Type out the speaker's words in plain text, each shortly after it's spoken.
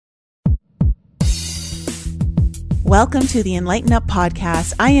Welcome to the Enlighten Up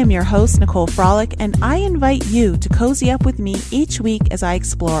podcast. I am your host, Nicole Frolick, and I invite you to cozy up with me each week as I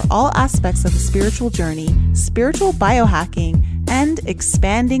explore all aspects of the spiritual journey, spiritual biohacking, and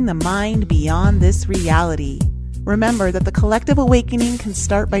expanding the mind beyond this reality. Remember that the collective awakening can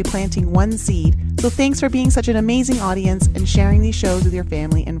start by planting one seed. So thanks for being such an amazing audience and sharing these shows with your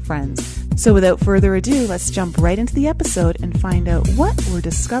family and friends. So without further ado, let's jump right into the episode and find out what we're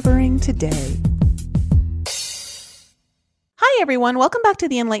discovering today. Hi, everyone. Welcome back to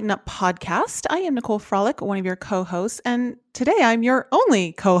the Enlighten Up podcast. I am Nicole Frolick, one of your co-hosts, and today I'm your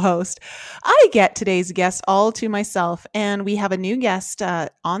only co-host. I get today's guest all to myself, and we have a new guest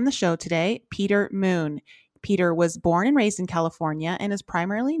on the show today, Peter Moon. Peter was born and raised in California and is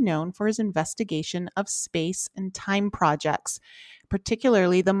primarily known for his investigation of space and time projects,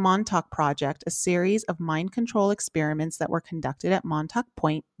 particularly the Montauk Project, a series of mind control experiments that were conducted at Montauk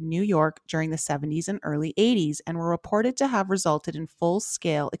Point, New York during the 70s and early 80s and were reported to have resulted in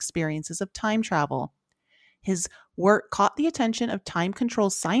full-scale experiences of time travel. His work caught the attention of time control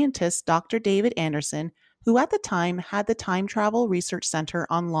scientist Dr. David Anderson, who at the time had the Time Travel Research Center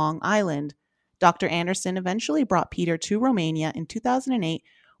on Long Island. Dr. Anderson eventually brought Peter to Romania in 2008,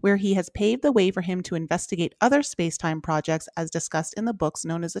 where he has paved the way for him to investigate other space-time projects as discussed in the books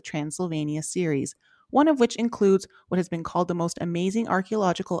known as the Transylvania series, one of which includes what has been called the most amazing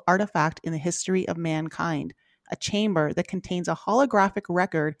archaeological artifact in the history of mankind, a chamber that contains a holographic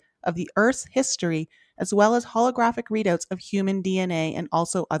record of the Earth's history, as well as holographic readouts of human DNA and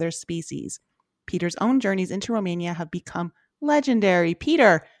also other species. Peter's own journeys into Romania have become legendary.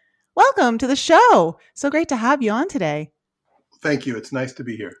 Peter, welcome to the show. So great to have you on today. Thank you. It's nice to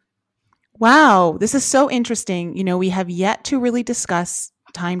be here. Wow, this is so interesting. You know, we have yet to really discuss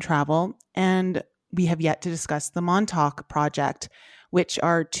time travel, and we have yet to discuss the Montauk Project, which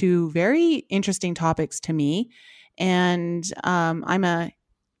are two very interesting topics to me. And I'm a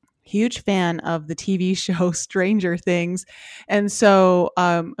huge fan of the TV show Stranger Things. And so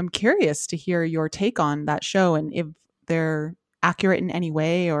I'm curious to hear your take on that show and if they're accurate in any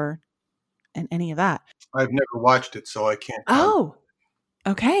way or in any of that. I've never watched it, so I can't comment. Oh,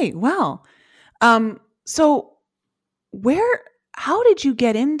 okay. Well, so how did you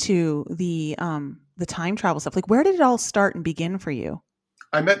get into the time travel stuff? Like, where did it all start and begin for you?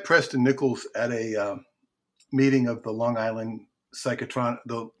 I met Preston Nichols at a meeting of the Long Island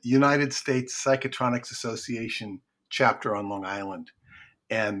the United States Psychotronics Association chapter on Long Island.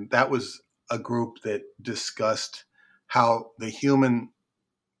 And that was a group that discussed how the human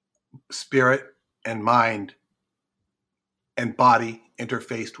spirit and mind and body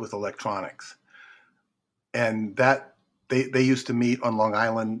interfaced with electronics. And that they used to meet on Long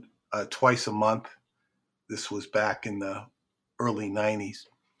Island twice a month. This was back in the early 90s,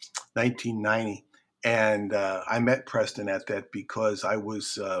 1990. And I met Preston at that because I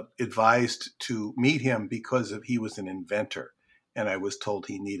was advised to meet him because he was an inventor. And I was told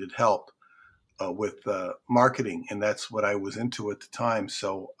he needed help with marketing. And that's what I was into at the time.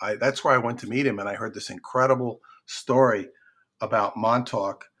 So that's where I went to meet him. And I heard this incredible story about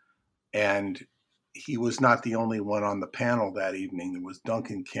Montauk. And he was not the only one on the panel that evening. There was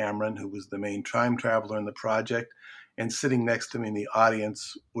Duncan Cameron, who was the main time traveler in the project. And sitting next to me in the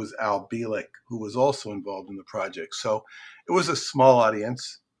audience was Al Bielek, who was also involved in the project. So it was a small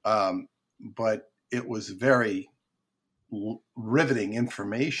audience, but it was very riveting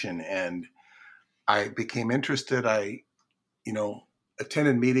information. And I became interested. I,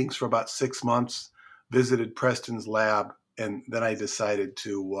 attended meetings for about 6 months, visited Preston's lab, and then I decided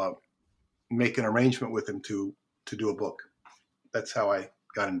to make an arrangement with him to do a book. That's how I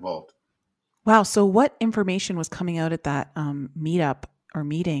got involved. Wow. So what information was coming out at that meetup or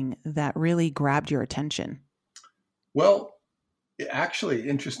meeting that really grabbed your attention? Well, actually,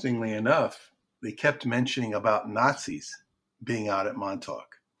 interestingly enough, they kept mentioning about Nazis being out at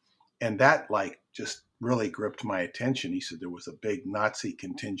Montauk. And that just really gripped my attention. He said there was a big Nazi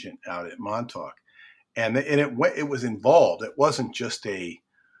contingent out at Montauk. And it was involved. It wasn't just a,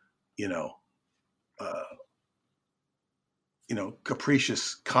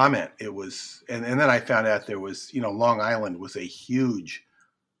 capricious comment. It was, and then I found out there was, Long Island was a huge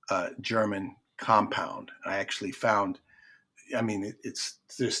German compound. I actually found,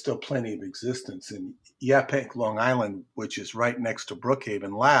 there's still plenty of existence in Yaphank, Long Island, which is right next to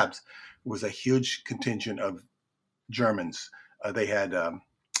Brookhaven Labs, was a huge contingent of Germans. They had a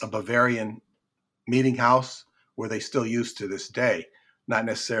Bavarian meeting house where they still use to this day, not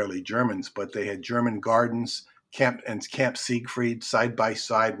necessarily Germans, but they had German gardens Camp Siegfried side by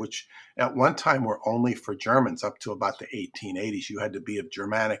side, which at one time were only for Germans up to about the 1880s. You had to be of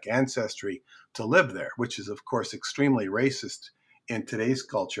Germanic ancestry to live there, which is, of course, extremely racist in today's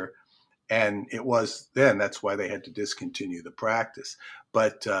culture. And it was then. That's why they had to discontinue the practice.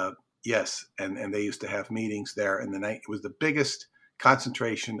 But yes, and they used to have meetings there in the night. It was the biggest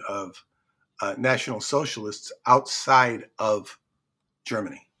concentration of National Socialists outside of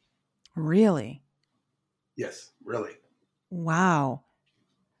Germany. Really? Yes, really. Wow.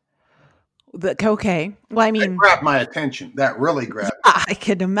 Okay. Well, I That mean, grabbed my attention. That really grabbed. I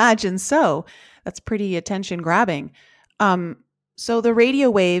can imagine so. That's pretty attention grabbing. Um, so the radio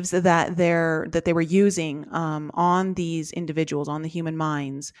waves that they were using on these individuals, on the human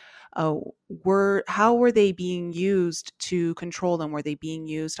minds, uh, were how were they being used to control them? Were they being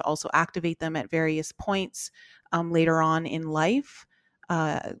used to also activate them at various points later on in life,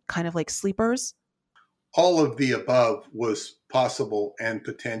 kind of like sleepers? All of the above was possible and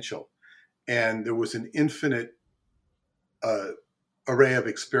potential. And there was an infinite uh, array of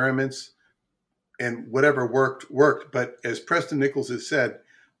experiments, and whatever worked. But as Preston Nichols has said,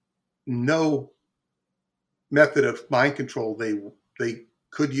 no method of mind control they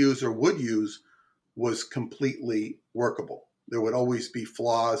could use or would use was completely workable. There would always be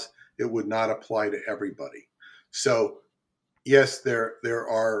flaws. It would not apply to everybody. So yes, there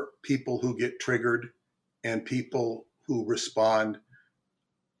are people who get triggered and people who respond,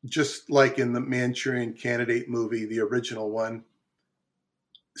 just like in the Manchurian Candidate movie, the original one.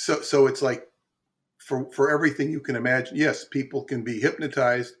 So it's like for everything you can imagine. Yes, people can be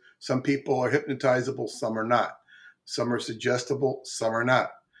hypnotized. Some people are hypnotizable, some are not. Some are suggestible, some are not.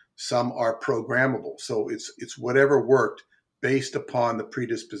 Some are programmable. So it's whatever worked based upon the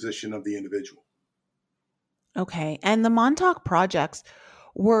predisposition of the individual. Okay. And the Montauk projects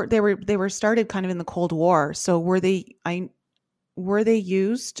were started kind of in the Cold War. So were they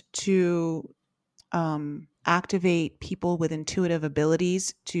used to activate people with intuitive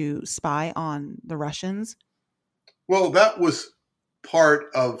abilities to spy on the Russians? Well, that was part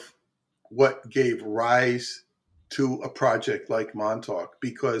of what gave rise to a project like Montauk,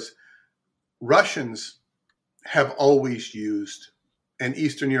 because Russians have always used, and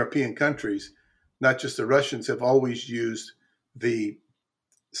Eastern European countries, not just the Russians, have always used the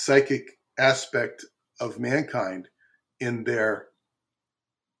psychic aspect of mankind in their,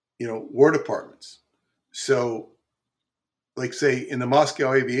 war departments. So, like say in the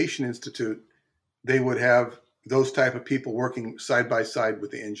Moscow Aviation Institute, they would have those type of people working side by side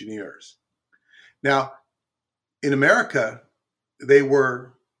with the engineers. Now, in America, they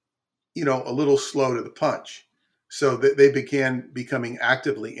were, a little slow to the punch. So they began becoming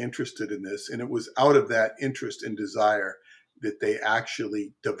actively interested in this. And it was out of that interest and desire that they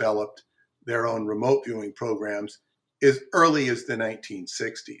actually developed their own remote viewing programs as early as the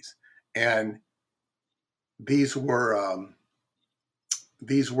 1960s. And these were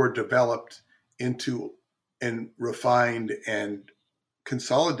developed into and refined and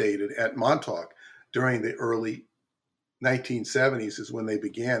consolidated at Montauk during the early 1970s is when they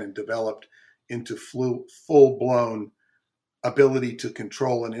began and developed into full-blown ability to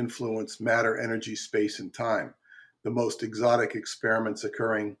control and influence matter, energy, space, and time. The most exotic experiments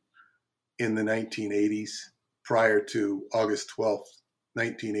occurring in the 1980s prior to August 12th,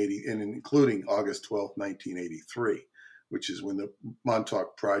 1980, and including August 12th, 1983, which is when the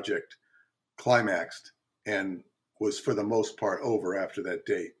Montauk Project climaxed and was for the most part over after that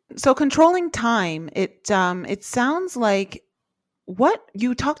date. So controlling time, it sounds like what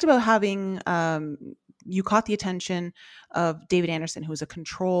you talked about having you caught the attention of David Anderson, who is a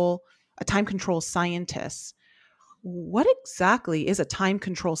time control scientist. What exactly is a time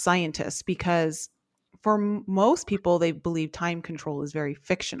control scientist? Because for most people, they believe time control is very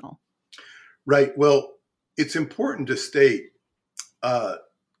fictional. Right. Well, it's important to state uh,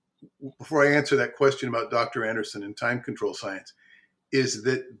 before I answer that question about Dr. Anderson and time control science, is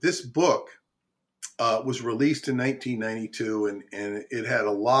that this book was released in 1992, and it had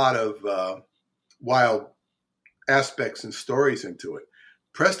a lot of wild aspects and stories into it.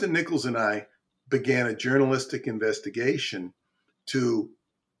 Preston Nichols and I began a journalistic investigation to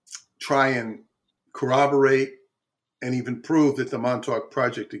try and corroborate and even prove that the Montauk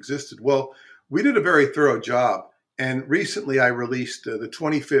Project existed. Well, we did a very thorough job. And recently I released the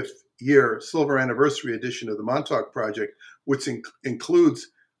 25th year silver anniversary edition of the Montauk Project, which includes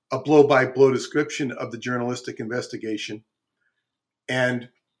a blow-by-blow description of the journalistic investigation. And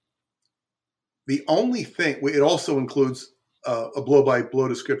the only thing, it also includes a blow-by-blow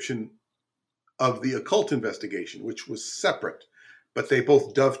description of the occult investigation, which was separate, but they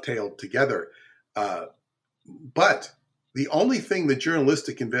both dovetailed together. But the only thing the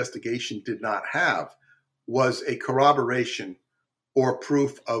journalistic investigation did not have was a corroboration or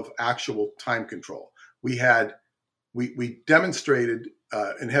proof of actual time control. We demonstrated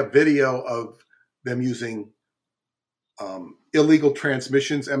and have video of them using illegal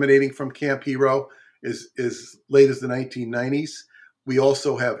transmissions emanating from Camp Hero as late as the 1990s. We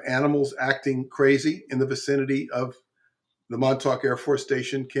also have animals acting crazy in the vicinity of the Montauk Air Force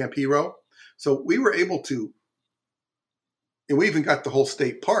Station, Camp Hero. So we were able to, and we even got the whole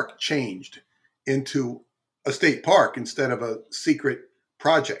state park changed into a state park instead of a secret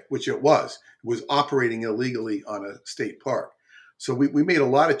project, which it was. It was operating illegally on a state park. So we made a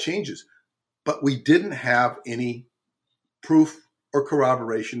lot of changes, but we didn't have any proof or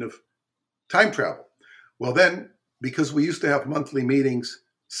corroboration of time travel. Well, then, because we used to have monthly meetings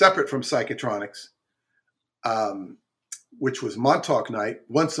separate from psychotronics, um, which was Montauk night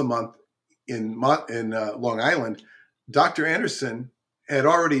once a month in Long Island, Dr. Anderson had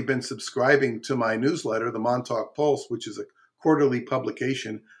already been subscribing to my newsletter, the Montauk Pulse, which is a quarterly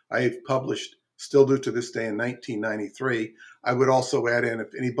publication I have published, still do to this day, in 1993. I would also add in,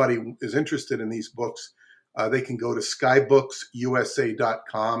 if anybody is interested in these books, they can go to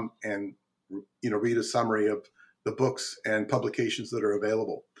skybooksusa.com and read a summary of the books and publications that are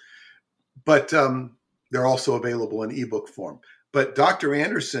available. But they're also available in ebook form. But Dr.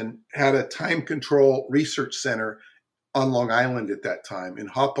 Anderson had a time control research center on Long Island at that time, in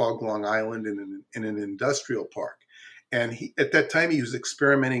Hauppauge, Long Island, in an industrial park. And at that time, he was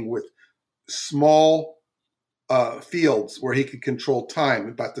experimenting with small fields where he could control time,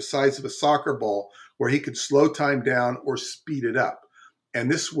 about the size of a soccer ball, where he could slow time down or speed it up.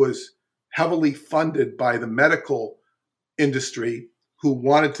 And this was heavily funded by the medical industry, who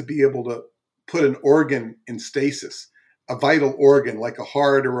wanted to be able to put an organ in stasis, a vital organ like a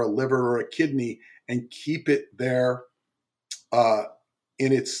heart or a liver or a kidney, and keep it there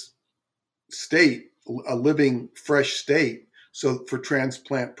in its state, a living, fresh state, so for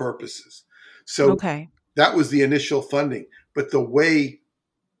transplant purposes. So Okay. that was the initial funding. But the way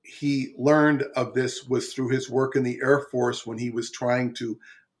he learned of this was through his work in the Air Force, when he was trying to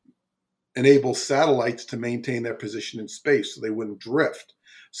enable satellites to maintain their position in space so they wouldn't drift.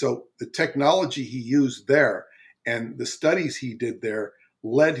 So the technology he used there and the studies he did there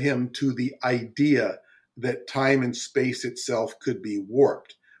led him to the idea that time and space itself could be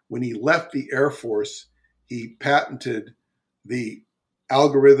warped. When he left the Air Force, he patented the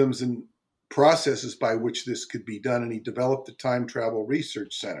algorithms and processes by which this could be done, and he developed the Time Travel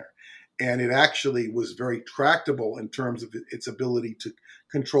Research Center. And it actually was very tractable in terms of its ability to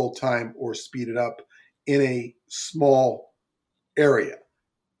control time or speed it up in a small area.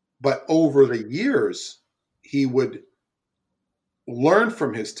 But over the years, he would learn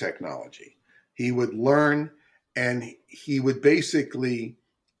from his technology. He would learn, and he would basically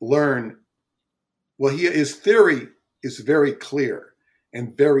learn. Well, his theory is very clear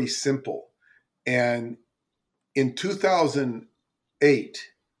and very simple. And in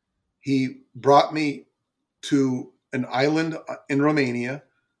 2008, he brought me to an island in Romania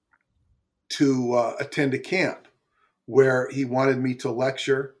to attend a camp where he wanted me to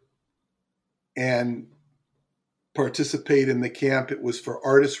lecture and participate in the camp. It was for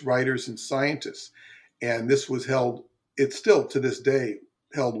artists, writers, and scientists. And this was held, it's still to this day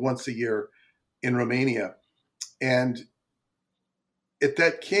held once a year in Romania. And at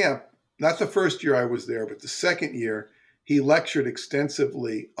that camp, not the first year I was there, but the second year, he lectured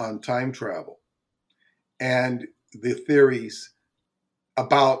extensively on time travel and the theories.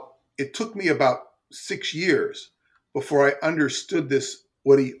 It took me about 6 years before I understood this,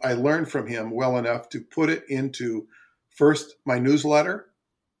 I learned from him well enough to put it into first my newsletter.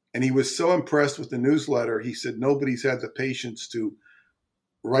 And he was so impressed with the newsletter, he said, nobody's had the patience to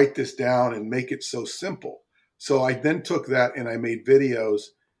write this down and make it so simple. So I then took that and I made videos,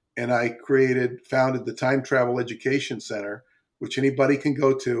 and I founded the Time Travel Education Center, which anybody can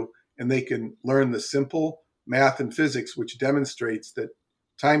go to, and they can learn the simple math and physics, which demonstrates that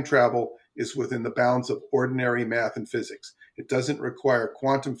time travel is within the bounds of ordinary math and physics. It doesn't require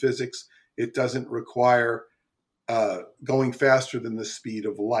quantum physics. It doesn't require going faster than the speed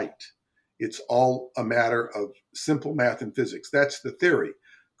of light. It's all a matter of simple math and physics. That's the theory.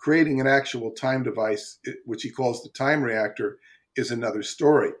 Creating an actual time device, which he calls the time reactor, is another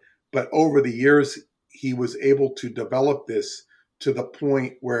story. But over the years, he was able to develop this to the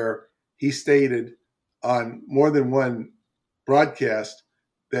point where he stated on more than one broadcast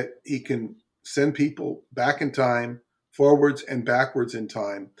that he can send people back in time, forwards and backwards in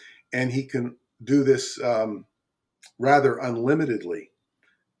time, and he can do this rather unlimitedly.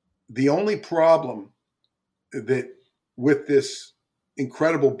 The only problem that with this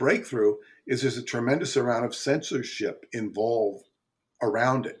incredible breakthrough is there's a tremendous amount of censorship involved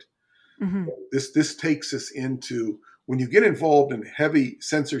around it. Hmm. This takes us into, when you get involved in heavy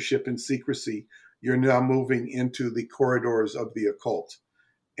censorship and secrecy, you're now moving into the corridors of the occult.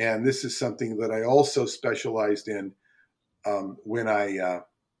 And this is something that I also specialized in when I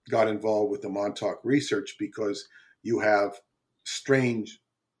got involved with the Montauk research, because you have strange,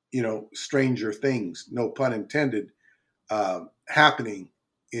 stranger things, no pun intended, happening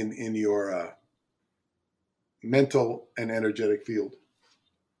in your mental and energetic field.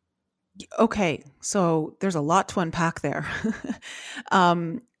 Okay, so there's a lot to unpack there.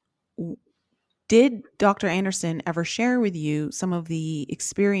 um, w- did Dr. Anderson ever share with you some of the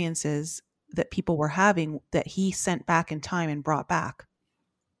experiences that people were having that he sent back in time and brought back?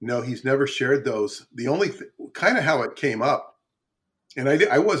 No, he's never shared those. The only kind of how it came up, and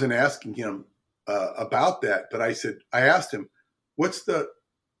I wasn't asking him about that, but I asked him, "What's the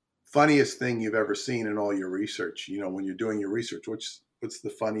funniest thing you've ever seen in all your research? When you're doing your research, what's the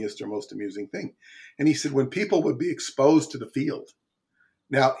funniest or most amusing thing?" And he said, when people would be exposed to the field.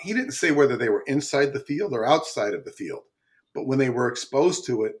 Now, he didn't say whether they were inside the field or outside of the field, but when they were exposed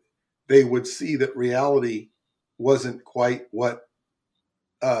to it, they would see that reality wasn't quite what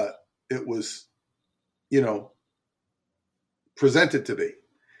uh, it was, you know, presented to be.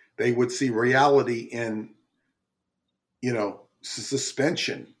 They would see reality in,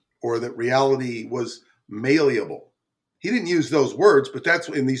 suspension, or that reality was malleable. He didn't use those words, but that's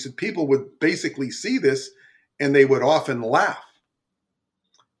when these people would basically see this, and they would often laugh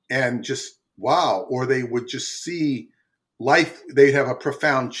and just wow, or they would just see life. They'd have a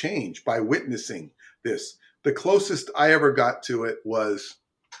profound change by witnessing this. The closest I ever got to it was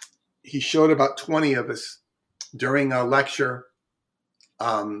he showed about 20 of us during a lecture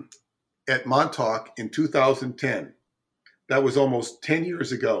um, at Montauk in 2010. That was almost 10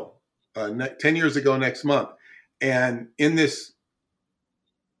 years ago, 10 years ago next month. And in this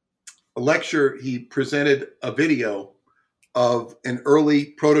lecture, he presented a video of an early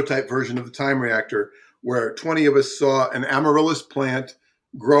prototype version of the time reactor, where 20 of us saw an amaryllis plant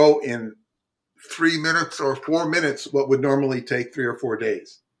grow in 3 minutes or 4 minutes what would normally take 3 or 4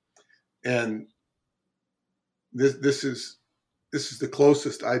 days. And this is the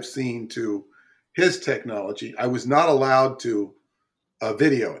closest I've seen to his technology. I was not allowed to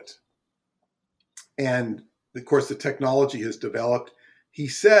video it, and of course the technology has developed. He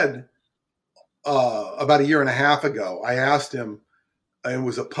said about a year and a half ago, I asked him, it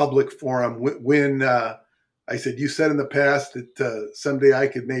was a public forum, when I said, "You said in the past that someday I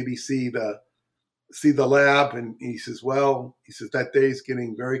could maybe see the lab," and he says, "Well," he says, "that day's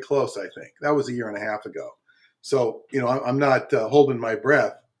getting very close. I think." That was a year and a half ago. So I'm not holding my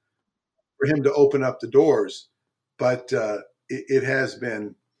breath for him to open up the doors, but it has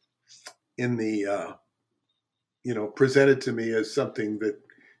been in the presented to me as something that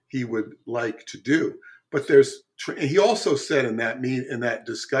he would like to do. But he also said in that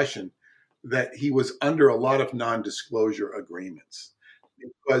discussion that he was under a lot of non-disclosure agreements,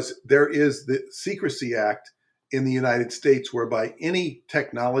 because there is the Secrecy Act in the United States, whereby any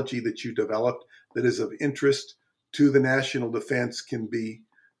technology that you developed that is of interest to the national defense can be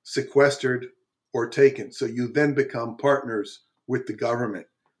sequestered or taken. So you then become partners with the government,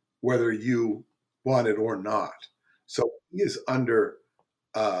 whether you want it or not. So he is under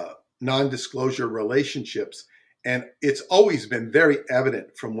non-disclosure relationships, and it's always been very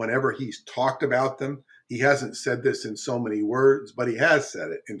evident from whenever he's talked about them. He hasn't said this in so many words, but he has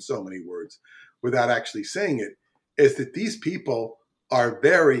said it in so many words without actually saying it, is that these people are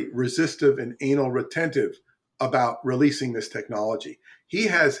very resistive and anal retentive about releasing this technology. He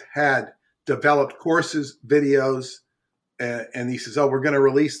has had developed courses, videos, and he says, "Oh, we're going to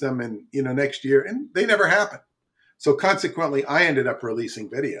release them in next year," and they never happen. So consequently, I ended up releasing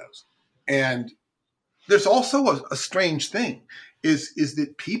videos. And there's also a strange thing is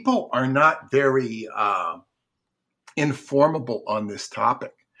that people are not very informable on this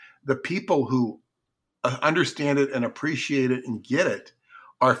topic. The people who understand it and appreciate it and get it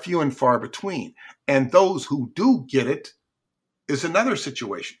are few and far between. And those who do get it is another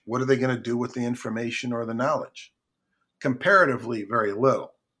situation. What are they going to do with the information or the knowledge? Comparatively, very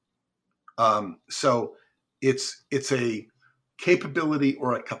little. So it's a capability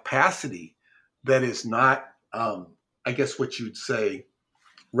or a capacity that is not, I guess, what you'd say,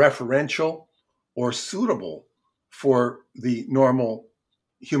 referential or suitable for the normal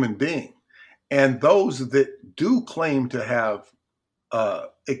human being. And those that do claim to have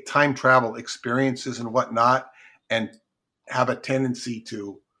time travel experiences and whatnot, and have a tendency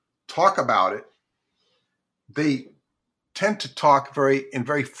to talk about it, they tend to talk in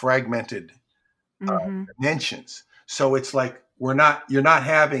very fragmented Mm-hmm. dimensions. So it's like you're not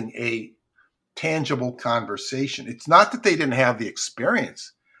having a tangible conversation. It's not that they didn't have the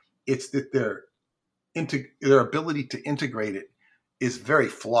experience. It's that their ability to integrate it is very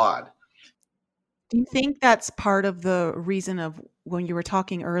flawed. Do you think that's part of the reason of when you were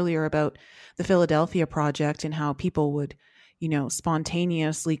talking earlier about the Philadelphia project and how people would,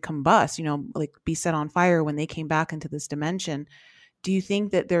 spontaneously combust, like be set on fire when they came back into this dimension? Do you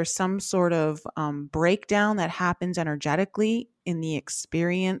think that there's some sort of breakdown that happens energetically in the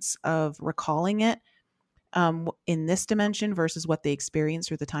experience of recalling it in this dimension versus what they experience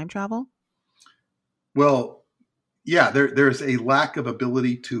through the time travel? Well, yeah, there's a lack of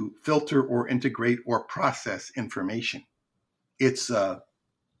ability to filter or integrate or process information. It's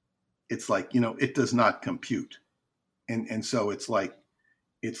it's like, it does not compute. And so it's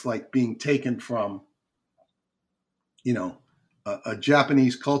like being taken from, you know, a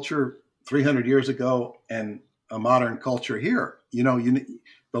Japanese culture 300 years ago and a modern culture here. The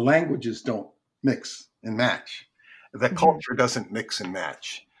languages don't mix and match. The Hmm. culture doesn't mix and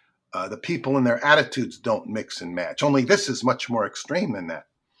match. The people and their attitudes don't mix and match. Only this is much more extreme than that,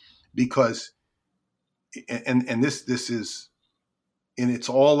 because this is, and it's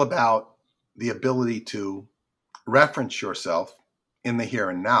all about the ability to reference yourself in the here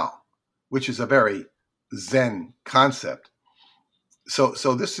and now, which is a very Zen concept. So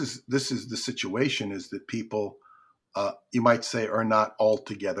this is the situation, is that people, you might say, are not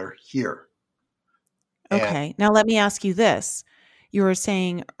altogether here. And Okay. Now let me ask you this. You were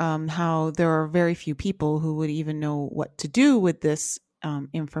saying how there are very few people who would even know what to do with this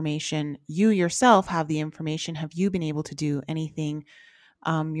information. You yourself have the information. Have you been able to do anything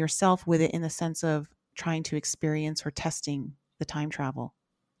yourself with it in the sense of trying to experience or testing the time travel?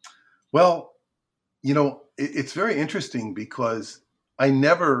 well, it's very interesting, because I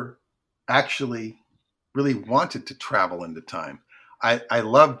never actually really wanted to travel into time. I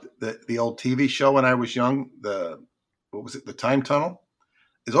loved the old TV show when I was young. What was it? The Time Tunnel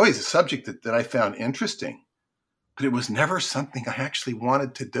is always a subject that I found interesting, but it was never something I actually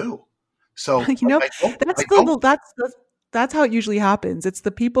wanted to do. So You know, I don't, that's I don't. that's how it usually happens. It's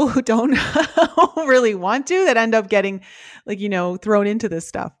the people who don't really want to that end up getting like, thrown into this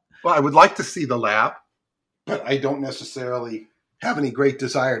stuff. Well, I would like to see the lab, but I don't necessarily have any great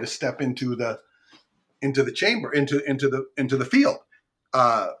desire to step into the chamber, into the field.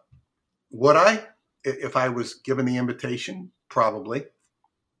 Uh, would I, if I was given the invitation? Probably.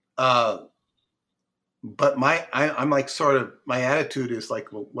 Uh, but I'm like, sort of, my attitude is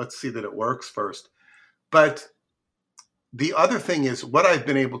like, well, let's see that it works first. But the other thing is what I've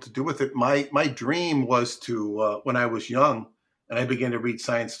been able to do with it. My dream was to, when I was young and I began to read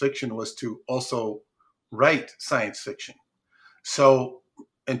science fiction, was to also write science fiction. So,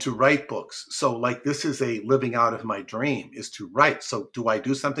 and to write books. So, like, this is a living out of my dream, is to write. So do I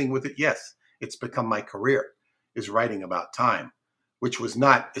do something with it? Yes. It's become my career, is writing about time, which was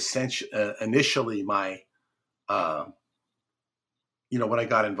not initially my, uh, when I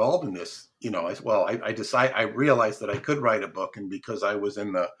got involved in this, I realized that I could write a book. And because I was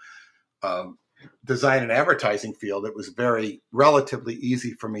in the um, design and advertising field, it was very relatively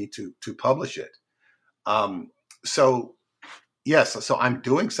easy for me to publish it. Um, so yes, so I'm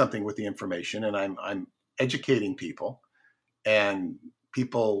doing something with the information, and I'm educating people, and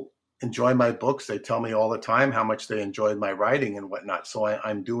people enjoy my books. They tell me all the time how much they enjoyed my writing and whatnot. So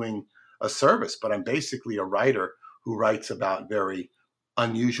I'm doing a service, but I'm basically a writer who writes about very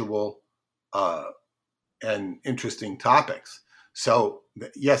unusual uh, and interesting topics. So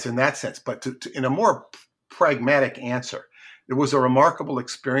yes, in that sense, but in a more pragmatic answer, there was a remarkable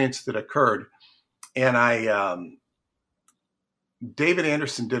experience that occurred, and David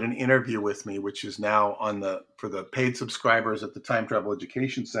Anderson did an interview with me, which is now for the paid subscribers at the Time Travel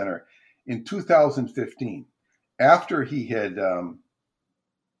Education Center, in 2015, after he had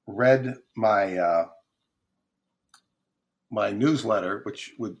read my newsletter,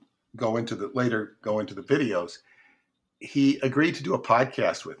 which would later go into the videos. He agreed to do a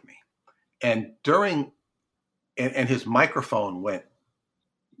podcast with me, and and his microphone went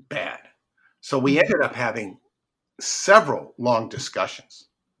bad, so we Mm. ended up having several long discussions,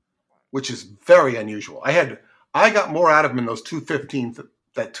 which is very unusual. I got more out of him in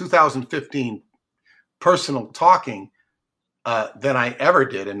that 2015 personal talking than I ever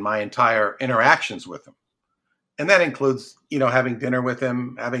did in my entire interactions with him, and that includes having dinner with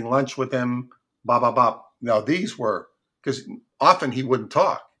him, having lunch with him, blah blah blah. Now these were, because often he wouldn't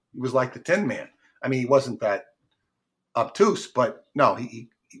talk. He was like the Tin Man. I mean, he wasn't that obtuse, but no,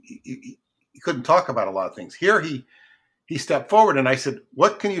 couldn't talk about a lot of things. Here he stepped forward, and I said,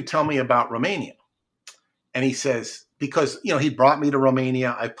 "What can you tell me about Romania?" And he says, because he brought me to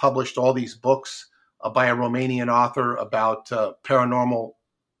Romania. I published all these books by a Romanian author about paranormal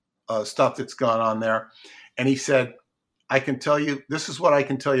stuff that's gone on there. And he said, "I can tell you, this is what I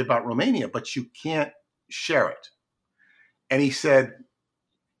can tell you about Romania, but you can't share it." And he said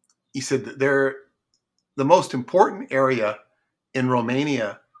that the most important area in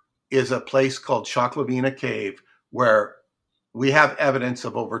Romania is a place called Shaklavina Cave, where we have evidence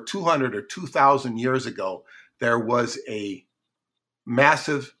of over 200 or 2,000 years ago, there was a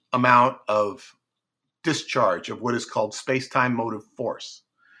massive amount of discharge of what is called space-time motive force.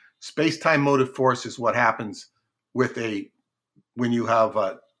 Space-time motive force is what happens when you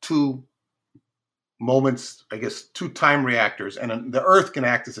have two moments, I guess, two time reactors, and the Earth can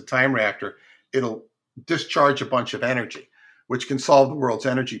act as a time reactor. It'll discharge a bunch of energy, which can solve the world's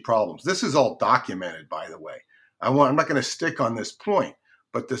energy problems. This is all documented, by the way. I'm not going to stick on this point,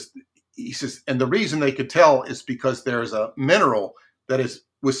 but he says, and the reason they could tell is because there's a mineral that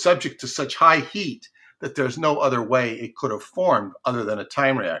was subject to such high heat that there's no other way it could have formed other than a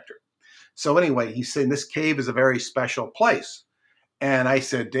time reactor. So anyway, he's saying this cave is a very special place. And I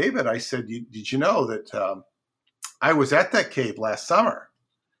said, "David," I said, "did you know that I was at that cave last summer?"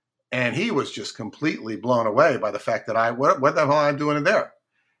 And he was just completely blown away by the fact that what the hell I'm doing in there?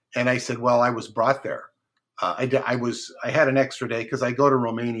 And I said, "Well, I was brought there. I had an extra day because I go to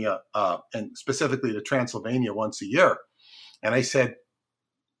Romania and specifically to Transylvania once a year." And I said,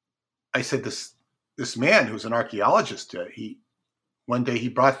 this man who's an archaeologist, one day he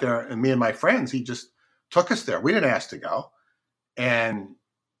brought there, and me and my friends, he just took us there. We didn't ask to go, and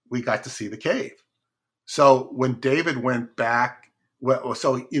we got to see the cave. So when David went back,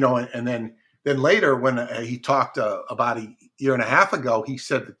 and then later when he talked about a year and a half ago, he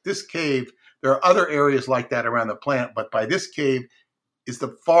said that this cave, there are other areas like that around the planet, but by this cave is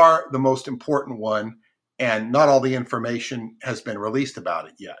the most important one, and not all the information has been released about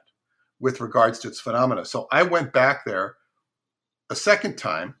it yet with regards to its phenomena. So I went back there a second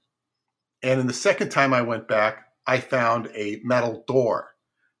time, and in the second time I went back, I found a metal door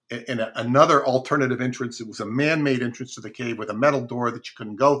in another alternative entrance. It was a man-made entrance to the cave with a metal door that you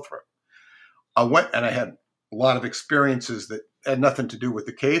couldn't go through. I went, and I had a lot of experiences that had nothing to do with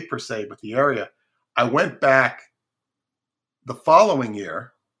the cave per se, but the area. I went back the following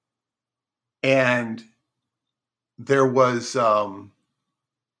year, and there was,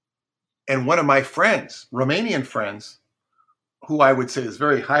 and one of my friends, Romanian friends, who I would say is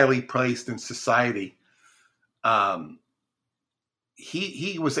very highly placed in society,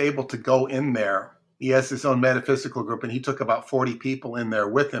 he was able to go in there. He has his own metaphysical group, and he took about 40 people in there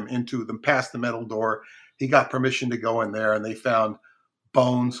with him past the metal door. He got permission to go in there, and they found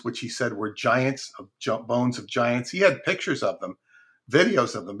bones, which he said were bones of giants. He had pictures of them,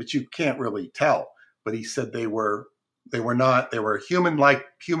 videos of them, but you can't really tell. But he said they were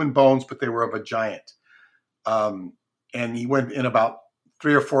human bones, but they were of a giant. And he went in about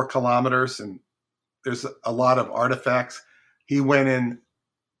 3 or 4 kilometers, and there's a lot of artifacts. He went in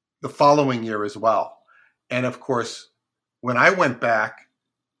the following year as well. And of course, when I went back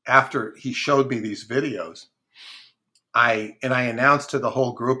after he showed me these videos, I announced to the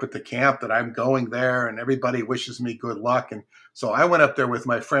whole group at the camp that I'm going there, and everybody wishes me good luck. And so I went up there with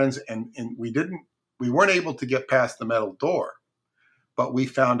my friends, and we weren't able to get past the metal door, but we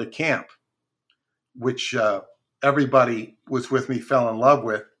found a camp, which everybody was with me fell in love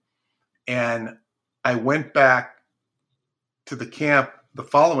with. And I went back to the camp the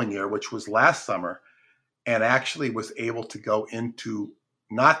following year, which was last summer, and actually was able to go into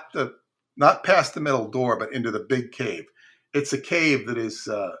not past the metal door, but into the big cave. It's a cave that is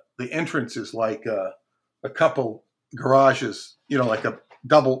the entrance is like a couple garages, like a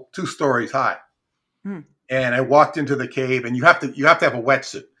double 2 stories high. And I walked into the cave, and you have to have a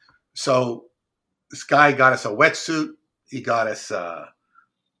wetsuit. So this guy got us a wetsuit. He got us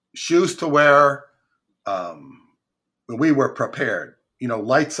shoes to wear. We were prepared,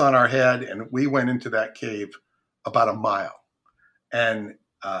 lights on our head, and we went into that cave about a mile. And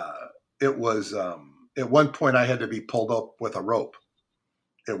it was, at one point I had to be pulled up with a rope.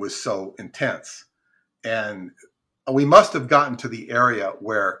 It was so intense. And we must have gotten to the area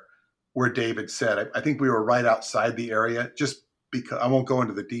where David said, I think we were right outside the area, just because, I won't go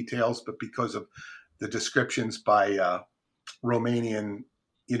into the details, but because of the descriptions by Romanian,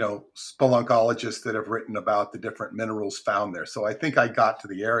 speleologists that have written about the different minerals found there. So I think I got to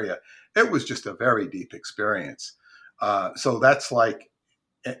the area. It was just a very deep experience. So that's like,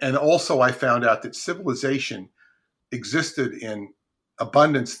 and also I found out that civilization existed in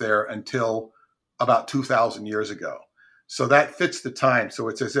abundance there until about 2,000 years ago. So that fits the time. So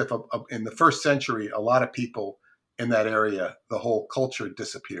it's as if in the first century, a lot of people in that area, the whole culture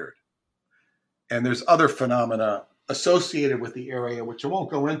disappeared. And there's other phenomena associated with the area, which I won't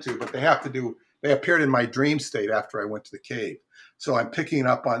go into, but they appeared in my dream state after I went to the cave. So I'm picking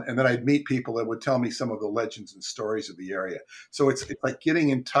up on, and then I'd meet people that would tell me some of the legends and stories of the area. So it's like getting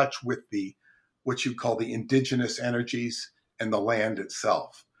in touch with what you call the indigenous energies and the land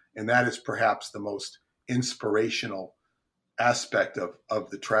itself. And that is perhaps the most inspirational aspect of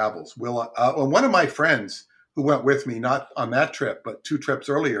the travels. One of my friends who went with me, not on that trip, but 2 trips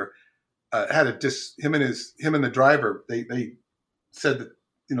earlier, had him and the driver, they said that,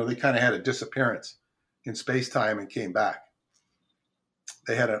 they kind of had a disappearance in space time and came back.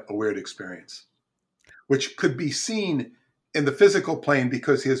 They had a weird experience, which could be seen in the physical plane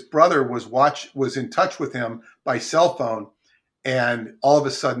because his brother was in touch with him by cell phone, and all of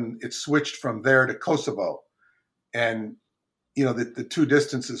a sudden it switched from there to Kosovo, and the 2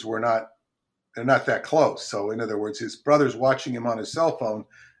 distances they're not that close. So in other words, his brother's watching him on his cell phone,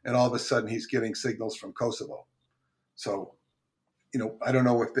 and all of a sudden he's getting signals from Kosovo. So, I don't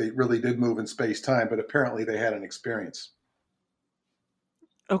know if they really did move in space time, but apparently they had an experience.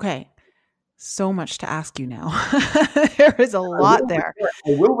 Okay. So much to ask you now. There is a lot there.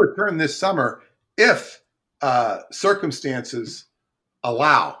 I will return this summer if circumstances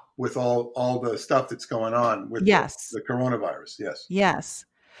allow, with all the stuff that's going on with the coronavirus. Yes. Yes.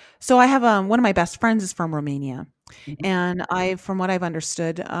 So I have one of my best friends is from Romania, and from what I've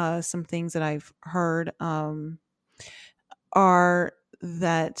understood, some things that I've heard are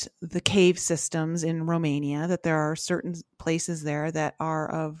that the cave systems in Romania, that there are certain places there that are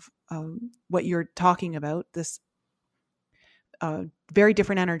of what you're talking about, this very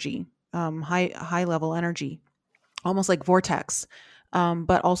different energy, high level energy, almost like vortex,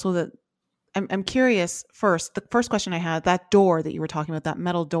 but also that I'm curious. The first question I had, that door that you were talking about, that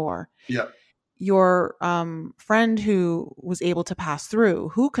metal door. Yeah. Your friend who was able to pass through,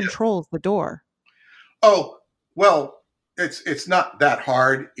 who controls the door? Oh, well, it's not that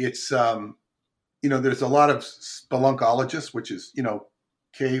hard. It's there's a lot of spelunkologists, which is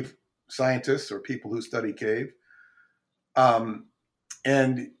cave scientists or people who study cave,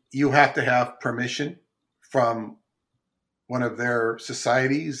 and you have to have permission from one of their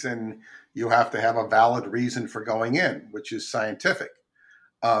societies, and you have to have a valid reason for going in, which is scientific.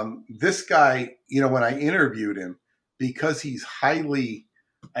 This guy, when I interviewed him, because he's highly,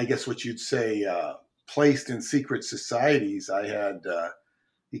 I guess what you'd say, placed in secret societies,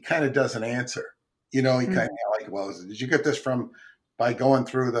 he kind of doesn't answer. He kind of like, well, did you get this by going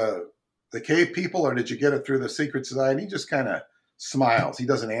through the cave people, or did you get it through the secret society? He just kind of smiles. He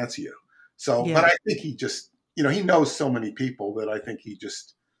doesn't answer you. So, but I think he just, he knows so many people that I think he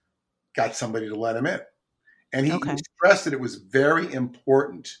just got somebody to let him in. And he stressed that it was very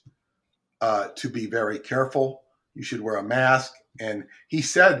important to be very careful. You should wear a mask. And he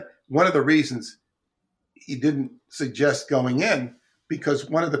said one of the reasons he didn't suggest going in, because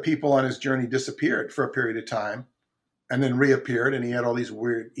one of the people on his journey disappeared for a period of time and then reappeared. And he had all these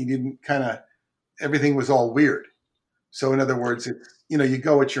everything was all weird. So in other words, you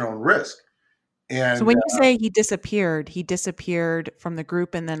go at your own risk. And so when you say he disappeared from the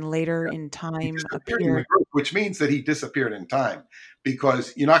group and then later in time appeared. In the group, which means that he disappeared in time,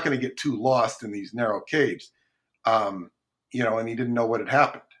 because you're not going to get too lost in these narrow caves. And he didn't know what had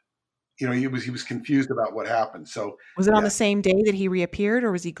happened. He was confused about what happened. So was it on the same day that he reappeared,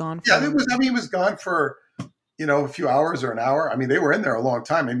 or was he gone? He was gone for, a few hours or an hour. I mean, they were in there a long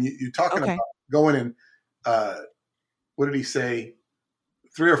time. I mean, you're talking about going in, what did he say?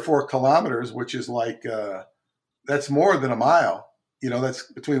 3 or 4 kilometers, which is like, that's more than a mile,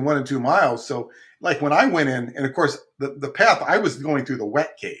 that's between 1 and 2 miles. So like when I went in, and of course the path, I was going through the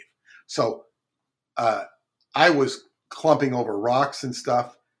wet cave. So, I was clumping over rocks and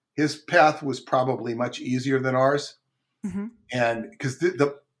stuff. His path was probably much easier than ours. Mm-hmm. And because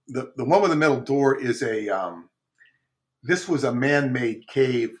the one with the metal door is this was a man-made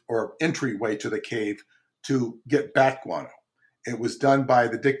cave or entryway to the cave to get bat guano. It was done by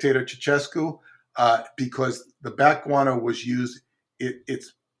the dictator Ceausescu because the bat guano was used.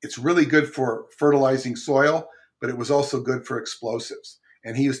 It's really good for fertilizing soil, but it was also good for explosives,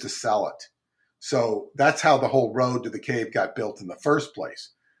 and he used to sell it. So that's how the whole road to the cave got built in the first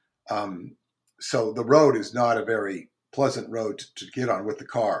place. So the road is not a very pleasant road to get on with the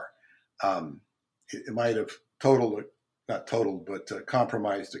car. It might have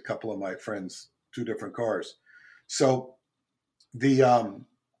compromised a couple of my friends' 2 different cars. So at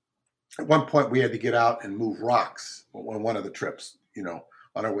one point we had to get out and move rocks on one of the trips.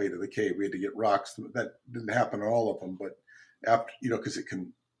 on our way to the cave, we had to get rocks. That didn't happen on all of them, but after, because it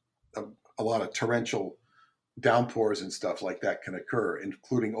can, a lot of torrential downpours and stuff like that can occur,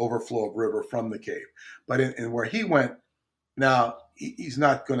 including overflow of river from the cave. But in where he went, now he's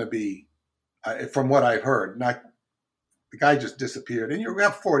not going to be, from what I've heard, not the guy just disappeared, and you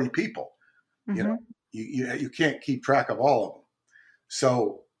have 40 people. Mm-hmm. You can't keep track of all of them.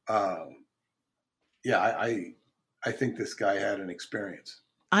 So yeah, I think this guy had an experience.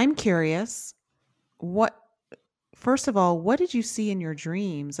 I'm curious, what first of all, what did you see in your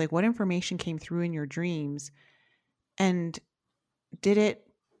dreams? Like, what information came through in your dreams? And did it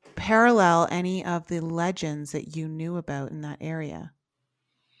parallel any of the legends that you knew about in that area?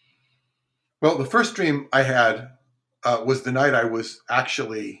 Well, the first dream I had was the night I was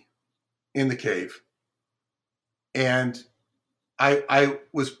actually in the cave, and I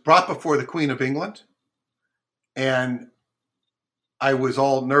was brought before the Queen of England, and I was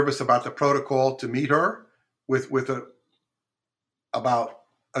all nervous about the protocol to meet her with about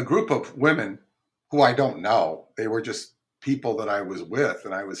a group of women who I don't know. They were just people that I was with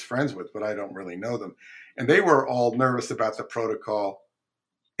and I was friends with, but I don't really know them. And they were all nervous about the protocol.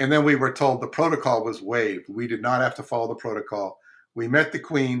 And then we were told the protocol was waived. We did not have to follow the protocol. We met the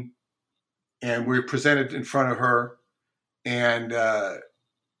Queen and we were presented in front of her. And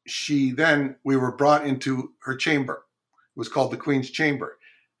we were brought into her chamber. It was called the Queen's Chamber.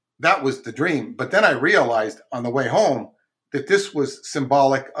 That was the dream. But then I realized on the way home that this was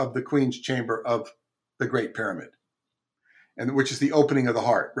symbolic of the Queen's Chamber of the Great Pyramid, and which is the opening of the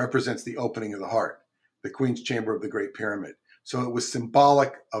heart, represents the opening of the heart, the Queen's Chamber of the Great Pyramid. So it was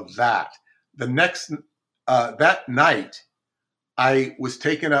symbolic of that. That night, I was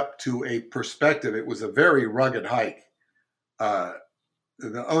taken up to a perspective. It was a very rugged hike.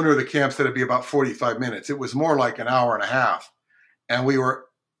 The owner of the camp said it'd be about 45 minutes. It was more like an hour and a half. And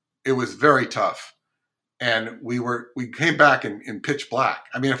it was very tough. And we came back in pitch black.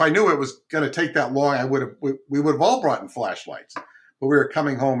 I mean, if I knew it was going to take that long, we would have all brought in flashlights. But we were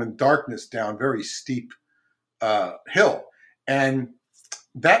coming home in darkness down very steep hill. And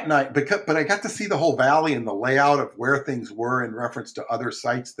that night, but I got to see the whole valley and the layout of where things were in reference to other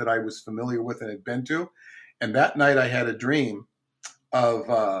sites that I was familiar with and had been to. And that night I had a dream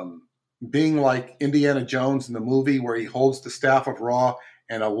of being like Indiana Jones in the movie where he holds the staff of Ra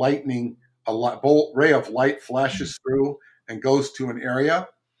and a bolt ray of light flashes through and goes to an area.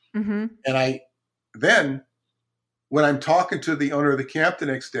 Mm-hmm. And then when I'm talking to the owner of the camp the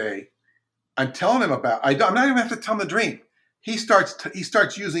next day, I'm telling him I'm not even have to tell him the dream. He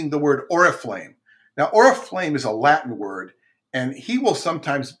starts using the word oriflame. Now, oriflame is a Latin word, and he will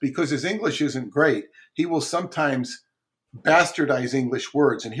sometimes, because his English isn't great, he will sometimes bastardize English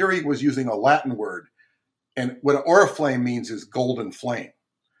words. And here he was using a Latin word. And what oriflame means is golden flame.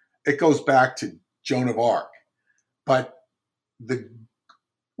 It goes back to Joan of Arc. But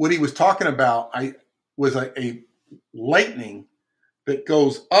what he was talking about was a lightning that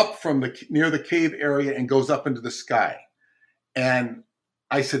goes up from near the cave area and goes up into the sky. And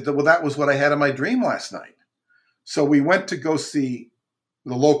I said, well, that was what I had in my dream last night. So we went to go see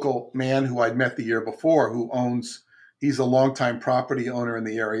the local man who I'd met the year before, he's a longtime property owner in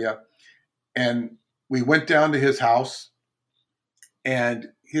the area. And we went down to his house, and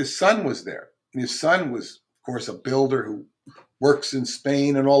his son was there. And his son was, of course, a builder who works in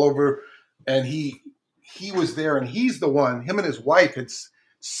Spain and all over. And he was there, and he's the one, him and his wife had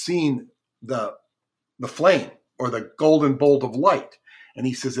seen the flame or the golden bolt of light. And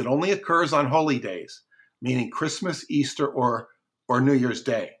he says it only occurs on holy days, meaning Christmas, Easter, or New Year's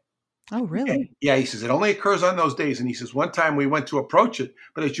Day. Oh, really? Yeah, he says it only occurs on those days. And he says one time we went to approach it,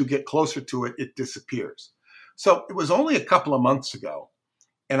 but as you get closer to it, it disappears. So it was only a couple of months ago.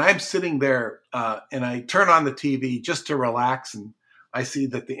 And I'm sitting there and I turn on the TV just to relax. And I see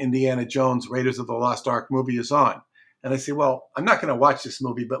that the Indiana Jones Raiders of the Lost Ark movie is on. And I say, well, I'm not going to watch this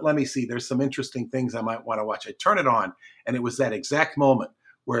movie, but let me see. There's some interesting things I might want to watch. I turn it on, and it was that exact moment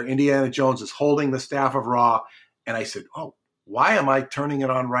where Indiana Jones is holding the staff of Ra. And I said, oh, why am I turning it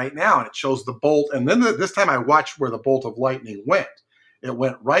on right now? And it shows the bolt. And then this time I watched where the bolt of lightning went. It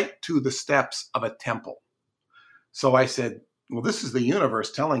went right to the steps of a temple. So I said, well, this is the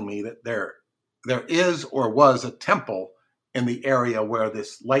universe telling me that there is or was a temple in the area where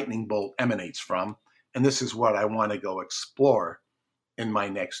this lightning bolt emanates from. And this is what I want to go explore in my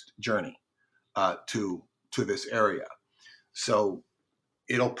next journey to this area. So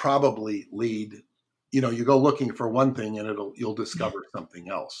it'll probably lead, you go looking for one thing and you'll discover something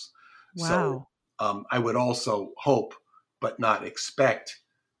else. Wow. So I would also hope, but not expect,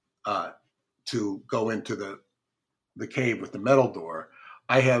 to go into the cave with the metal door.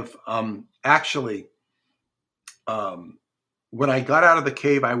 I have actually, when I got out of the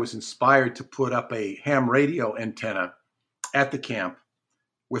cave, I was inspired to put up a ham radio antenna at the camp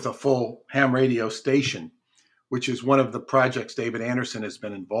with a full ham radio station, which is one of the projects David Anderson has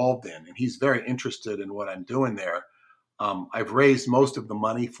been involved in. And he's very interested in what I'm doing there. I've raised most of the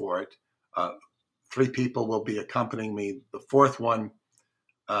money for it. 3 people will be accompanying me. The fourth one,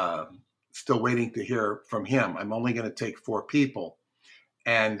 still waiting to hear from him. I'm only going to take 4 people,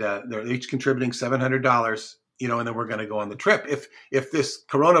 and they're each contributing $700. And then we're going to go on the trip. If this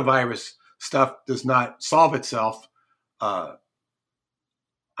coronavirus stuff does not solve itself, I'm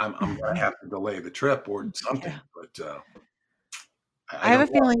going to have to delay the trip or something. Yeah. But I I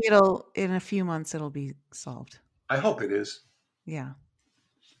have don't a know. feeling in a few months it'll be solved. I hope it is. Yeah.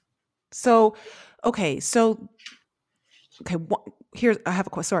 So, okay. So, okay. Here, I have a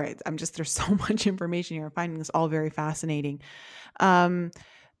question. Sorry, there's so much information here. I'm finding this all very fascinating.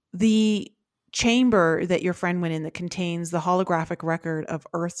 The chamber that your friend went in that contains the holographic record of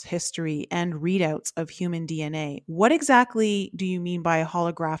Earth's history and readouts of human DNA. What exactly do you mean by a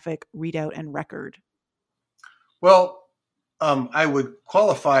holographic readout and record? Well, I would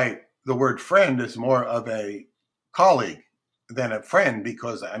qualify the word friend as more of a colleague than a friend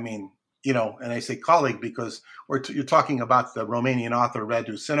because, and I say colleague because you're talking about the Romanian author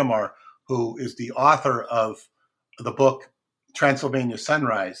Radu Cinemar, who is the author of the book Transylvania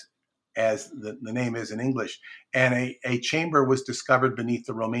Sunrise, as the name is in English. And a chamber was discovered beneath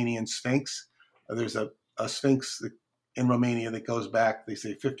the Romanian Sphinx. There's a Sphinx in Romania that goes back, they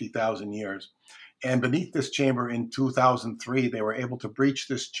say, 50,000 years. And beneath this chamber in 2003, they were able to breach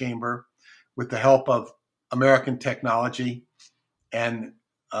this chamber with the help of American technology and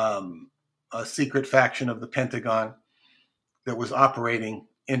a secret faction of the Pentagon that was operating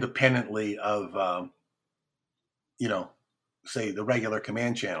independently of, say, the regular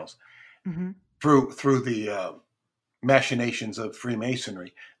command channels. Mm-hmm. Through the machinations of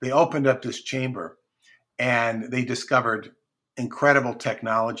Freemasonry. They opened up this chamber and they discovered incredible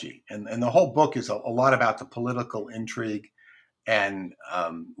technology. And the whole book is a lot about the political intrigue and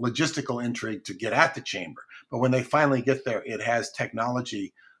logistical intrigue to get at the chamber. But when they finally get there, it has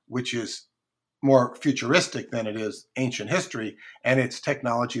technology which is more futuristic than it is ancient history. And it's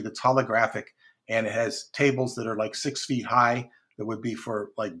technology that's holographic. And it has tables that are like 6 feet high that would be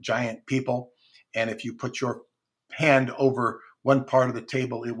for like giant people. And if you put your hand over one part of the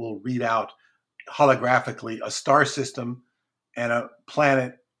table, it will read out holographically a star system and a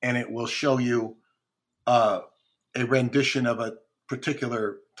planet, and it will show you a rendition of a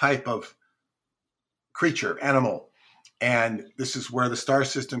particular type of creature, animal. And this is where the star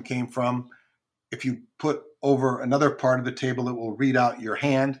system came from. If you put over another part of the table, it will read out your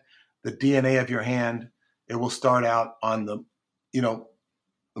hand, the DNA of your hand. It will start out on the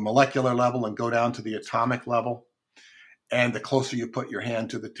molecular level and go down to the atomic level. And the closer you put your hand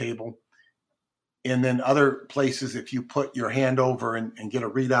to the table. And then other places, if you put your hand over and get a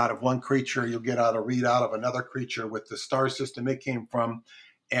readout of one creature, you'll get out a readout of another creature with the star system it came from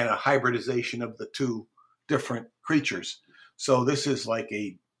and a hybridization of the 2 different creatures. So this is like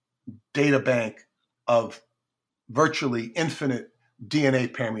a data bank of virtually infinite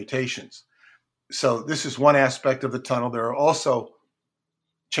DNA permutations. So this is one aspect of the tunnel. There are also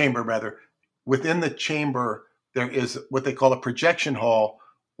within the chamber, there is what they call a projection hall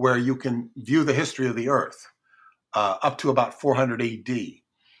where you can view the history of the Earth up to about 400 AD.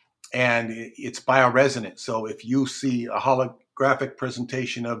 And it's bioresonant. So if you see a holographic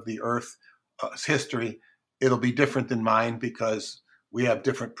presentation of the Earth's history, it'll be different than mine because we have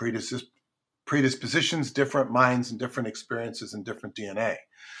different predispositions, different minds, and different experiences and different DNA.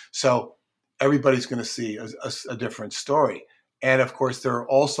 So everybody's going to see a different story. And of course, there are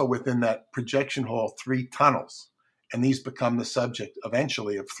also within that projection hall 3 tunnels. And these become the subject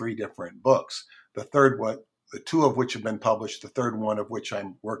eventually of 3 different books. The 2 of which have been published, the 3rd one of which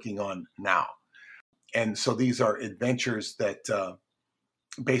I'm working on now. And so these are adventures that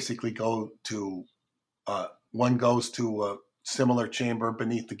basically go to, one goes to a similar chamber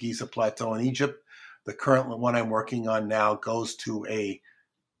beneath the Giza Plateau in Egypt. The current one I'm working on now goes to a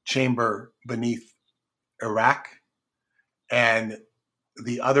chamber beneath Iraq. And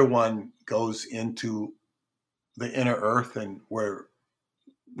the other one goes into the inner earth and where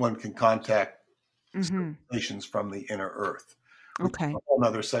one can contact civilizations from the inner earth, which is Okay. a whole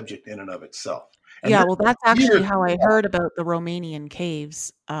other subject in and of itself. And Yeah, well, that's actually years, how I heard about the Romanian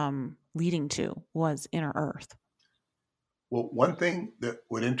caves leading to was inner Earth. well, one thing that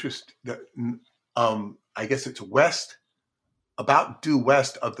would interest that I guess it's about due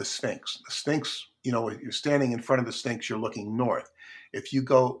west of the Sphinx. The Sphinx you're standing in front of the Sphinx, you're looking north. If you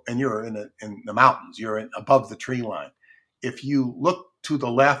go and you're in the mountains, you're above the tree line. If you look to the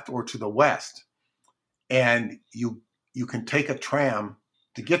left or to the west, and you can take a tram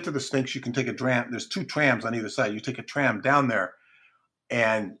to get to the Sphinx, you can take a tram. There's 2 trams on either side. You take a tram down there,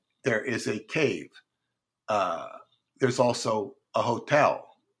 and there is a cave. Uh, there's also a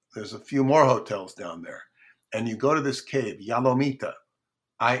hotel. There's a few more hotels down there. And you go to this cave, Yalomita,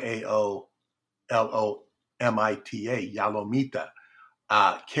 Ialomita, Yalomita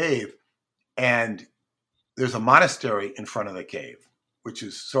cave. And there's a monastery in front of the cave, which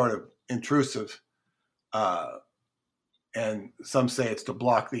is sort of intrusive. And some say it's to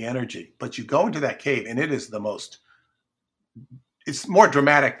block the energy. But you go into that cave, and it is it's more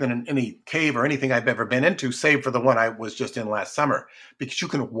dramatic than any cave or anything I've ever been into, save for the one I was just in last summer, because you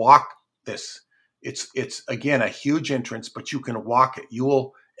can walk this. It's again a huge entrance, but you can walk it. You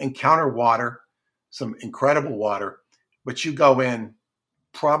will encounter water, some incredible water, but you go in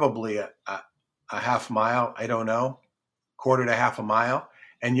probably a half mile, I don't know, quarter to half a mile,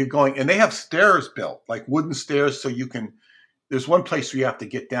 and you're going, and they have stairs built, like wooden stairs, so you can. There's one place where you have to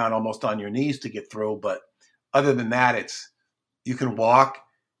get down almost on your knees to get through, but other than that, you can walk,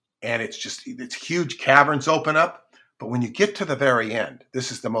 and it's huge caverns open up. But when you get to the very end,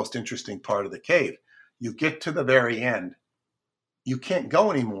 this is the most interesting part of the cave. You get to the very end, you can't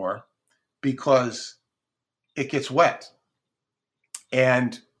go anymore because it gets wet,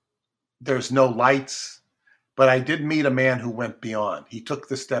 and there's no lights. But I did meet a man who went beyond. He took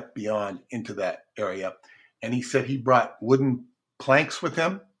the step beyond into that area, and he said he brought wooden planks with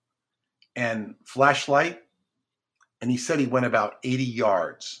him and flashlight. And he said he went about 80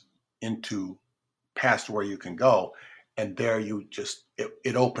 yards into past where you can go. And there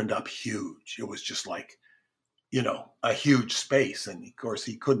it opened up huge. It was just like, a huge space. And of course,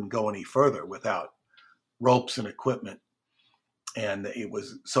 he couldn't go any further without ropes and equipment. And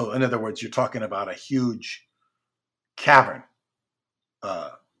so in other words, you're talking about a huge cavern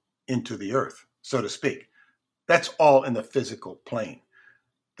into the earth, so to speak. That's all in the physical plane.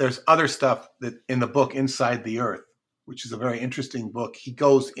 There's other stuff that in the book Inside the Earth, which is a very interesting book. He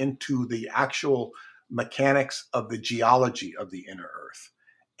goes into the actual mechanics of the geology of the inner earth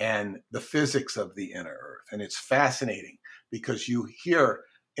and the physics of the inner earth. And it's fascinating because you hear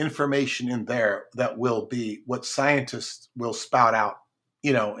information in there that will be what scientists will spout out,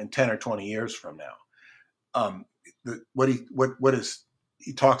 in 10 or 20 years from now.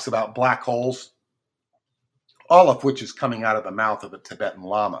 He talks about black holes, all of which is coming out of the mouth of a Tibetan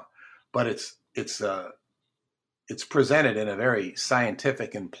Lama, but it's presented in a very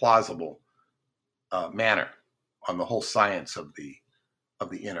scientific and plausible manner on the whole science of the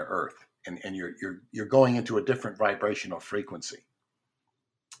inner earth, and you're going into a different vibrational frequency,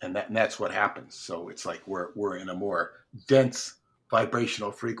 and that's what happens. So it's like we're in a more dense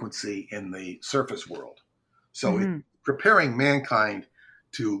vibrational frequency in the surface world. So it's preparing mankind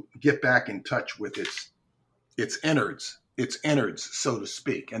to get back in touch with its innards, so to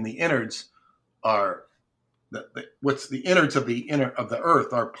speak, and the innards are. What's the innards of the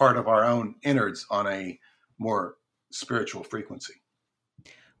earth are part of our own innards on a more spiritual frequency.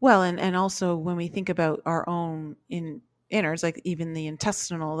 Well, and also when we think about our own innards, like even the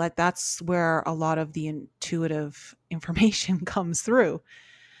intestinal, that's where a lot of the intuitive information comes through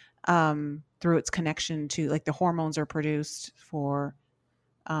its connection to, like, the hormones are produced for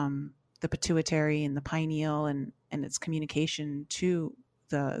the pituitary and the pineal, and its communication to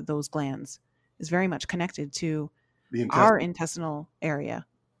those glands is very much connected to our intestinal area.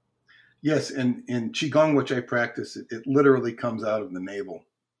 Yes, and in Qigong, which I practice, it literally comes out of the navel.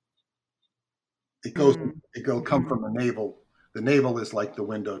 It come from the navel. The navel is like the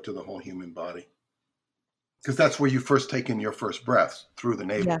window to the whole human body, because that's where you first take in your first breaths, through the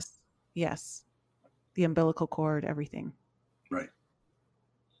navel. Yes. The umbilical cord, everything. Right.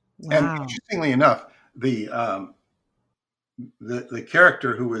 Wow. And interestingly enough, the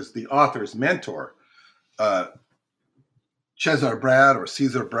character who is the author's mentor, Cesar Brad, or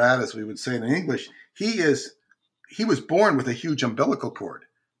Caesar Brad, as we would say in English, he was born with a huge umbilical cord.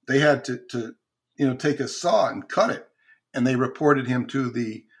 They had to take a saw and cut it, and they reported him to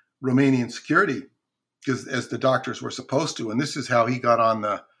the Romanian security, because as the doctors were supposed to. And this is how he got on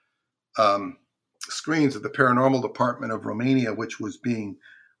the screens of the paranormal department of Romania, which was being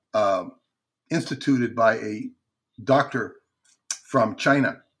instituted by a doctor from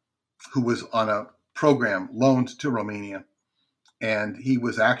China who was on a program loaned to Romania. And he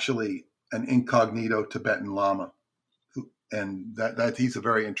was actually an incognito Tibetan Lama. And that he's a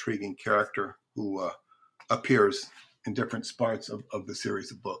very intriguing character who appears in different parts of the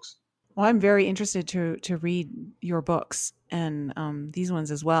series of books. Well, I'm very interested to read your books and these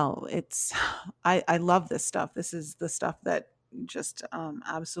ones as well. It's I love this stuff. This is the stuff that just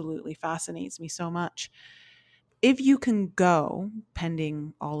absolutely fascinates me so much. If you can go,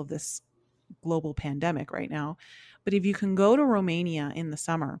 pending all of this global pandemic right now, but if you can go to Romania in the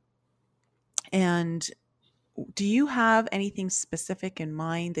summer, and do you have anything specific in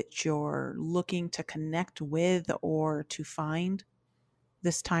mind that you're looking to connect with or to find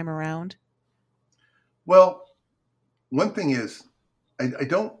this time around? Well, one thing is, I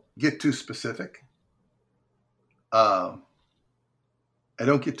don't get too specific. Um, I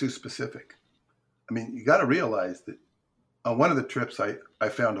don't get too specific. I mean, you got to realize that on one of the trips, I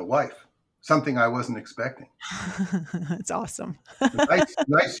found a wife, something I wasn't expecting. It's awesome. A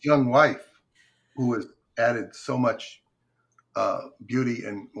nice young wife who has added so much beauty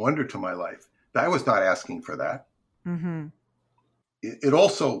and wonder to my life. I was not asking for that. Hmm. It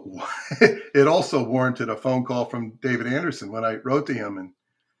also it also warranted a phone call from David Anderson when I wrote to him, and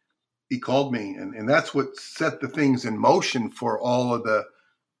he called me, and that's what set the things in motion for all of the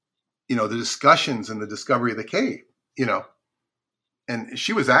the discussions and the discovery of the cave. You know, and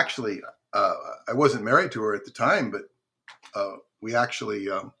she was actually I wasn't married to her at the time, but we actually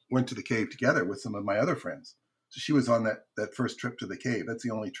went to the cave together with some of my other friends. So she was on that first trip to the cave. That's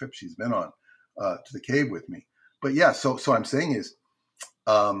the only trip she's been on to the cave with me. But yeah, so I'm saying is,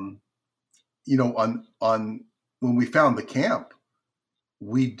 um, on when we found the camp,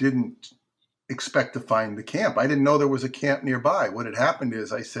 we didn't expect to find the camp. I didn't know there was a camp nearby. What had happened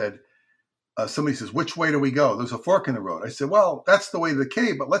is I said, somebody says, which way do we go? There's a fork in the road. I said, well, that's the way to the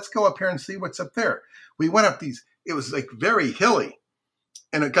cave, but let's go up here and see what's up there. We went up it was like very hilly.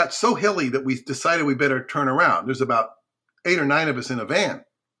 And it got so hilly that we decided we better turn around. There's about 8 or 9 of us in a van.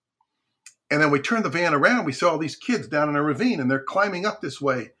 And then we turned the van around. We saw all these kids down in a ravine, and they're climbing up this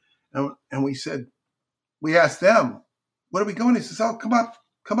way. And we asked them, what are we going? He says, oh, come up,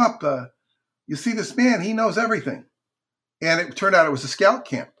 come up. You see this man? He knows everything. And it turned out it was a scout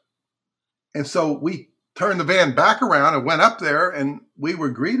camp. And so we turned the van back around and went up there, and we were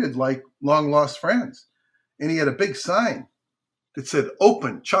greeted like long lost friends. And he had a big sign that said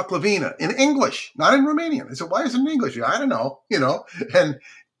 "Open Choclavina" in English, not in Romanian. I said, "Why is it in English?" I don't know.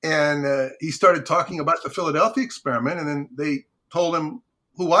 And he started talking about the Philadelphia experiment, and then they told him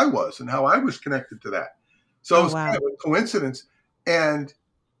who I was and how I was connected to that. So it Oh, was kind wow. of a coincidence. And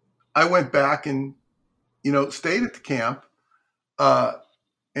I went back and stayed at the camp, uh,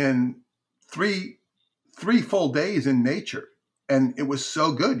 and three full days in nature, and it was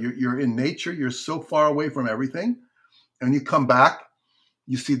so good. You're in nature. You're so far away from everything, and you come back.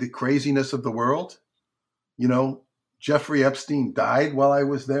 You see the craziness of the world. You know, Jeffrey Epstein died while I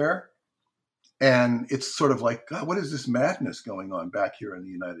was there. And it's sort of like, God, what is this madness going on back here in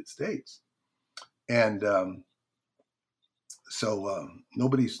the United States? And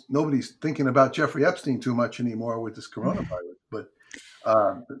nobody's thinking about Jeffrey Epstein too much anymore with this coronavirus. But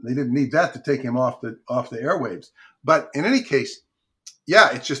they didn't need that to take him off the airwaves. But in any case, yeah,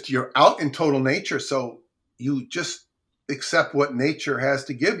 it's just you're out in total nature, so you just accept what nature has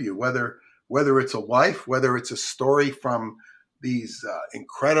to give you, whether it's a wife, whether it's a story from these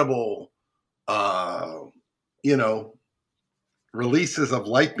incredible, uh, you know, releases of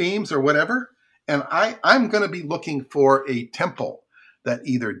light beams or whatever. And I'm going to be looking for a temple that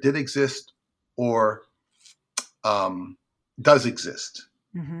either did exist or um, does exist,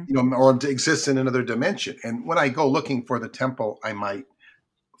 Hmm. or exists in another dimension. And when I go looking for the temple, I might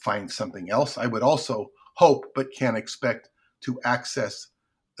find something else. I would also hope, but can't expect, to access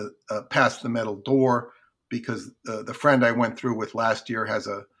past the metal door, because the friend I went through with last year has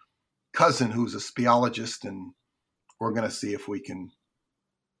a cousin who's a speleologist, and we're going to see if we can,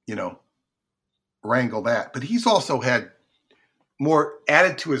 you know, wrangle that. But he's also had more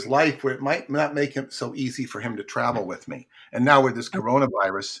added to his life where it might not make it so easy for him to travel with me. And now with this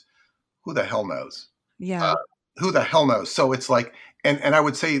coronavirus, who the hell knows? Uh, Yeah. who the hell knows? So it's like, and I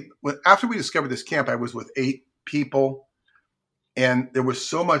would say, after we discovered this camp, I was with 8 people, and there was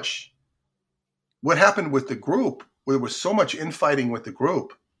so much. What happened with the group? There was so much infighting with the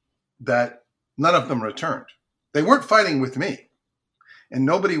group that none of them returned. They weren't fighting with me, and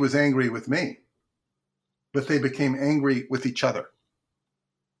nobody was angry with me, but they became angry with each other,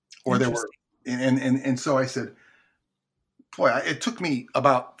 or there were, Interesting. and so I said, boy, it took me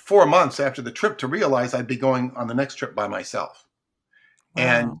about 4 months after the trip to realize I'd be going on the next trip by myself.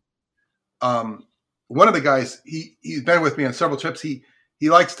 And Wow. um, one of the guys, he's been with me on several trips. He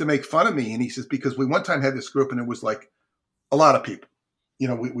likes to make fun of me, and he says, because we one time had this group, and it was like a lot of people.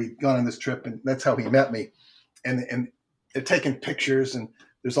 We'd gone on this trip, and that's how he met me. And they're taking pictures, and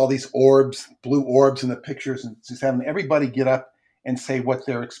there's all these orbs, blue orbs in the pictures, and just having everybody get up and say what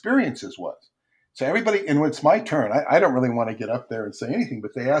their experiences was. So everybody, and when it's my turn, I don't really want to get up there and say anything,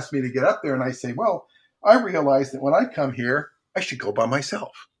 but they asked me to get up there, and I say, well, I realized that when I come here, I should go by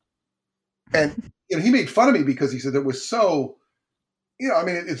myself. And he made fun of me because he said it was so, I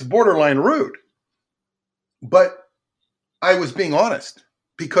mean, it's borderline rude. But I was being honest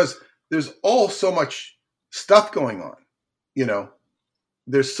because there's all so much stuff going on.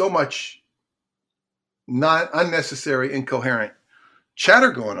 There's so much not unnecessary, incoherent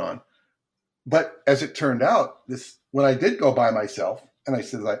chatter going on. But as it turned out, when I did go by myself, and I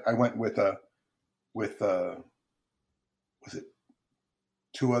said I went with was it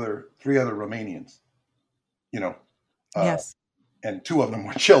three other Romanians, Yes. and two of them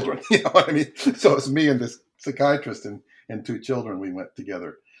were children. You know what I mean? So it's me and this psychiatrist and two children. We went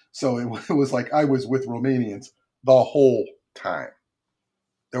together. So it was like I was with Romanians the whole time.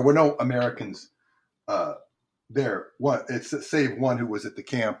 There were no Americans there. It's save one who was at the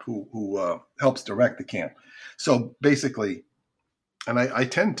camp who helps direct the camp. So basically, and I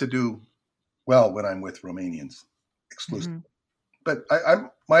tend to do well when I'm with Romanians exclusively. Mm-hmm. But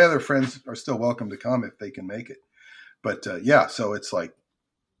my other friends are still welcome to come if they can make it. But so it's like,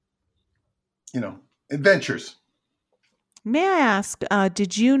 adventures. May I ask,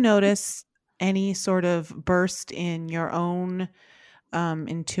 did you notice any sort of burst in your own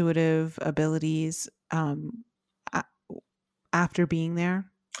intuitive abilities after being there?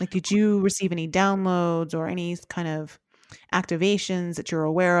 Like, did you receive any downloads or any kind of activations that you're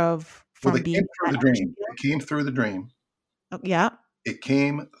aware of from being through the dream? It came through the dream. Oh, yeah. It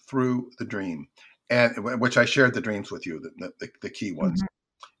came through the dream, and which I shared the dreams with you, the key ones. Mm-hmm.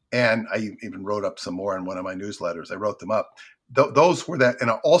 And I even wrote up some more in one of my newsletters. I wrote them up. Those were that. And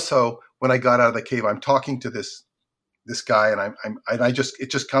also, when I got out of the cave, I'm talking to this guy, and it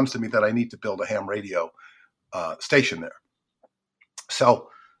just comes to me that I need to build a ham radio station there. So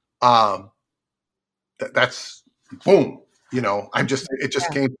that's boom. It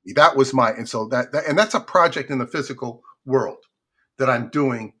just came to me. That was and so and that's a project in the physical world that I'm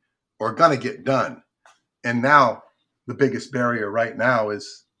doing or gonna get done. And now the biggest barrier right now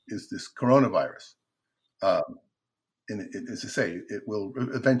is this coronavirus. And as I say, it will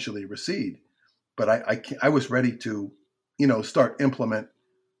eventually recede. But I was ready to, start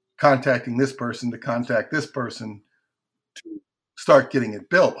contacting this person to contact this person to start getting it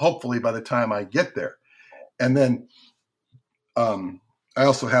built, hopefully by the time I get there. And then I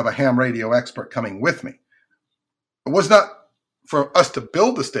also have a ham radio expert coming with me. It was not for us to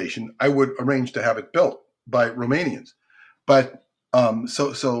build the station. I would arrange to have it built by Romanians. But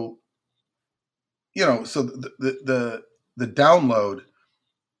so the download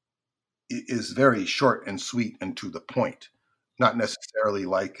is very short and sweet and to the point, not necessarily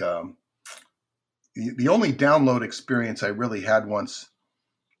like the only download experience I really had once.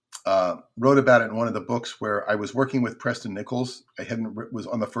 Wrote about it in one of the books where I was working with Preston Nichols. Was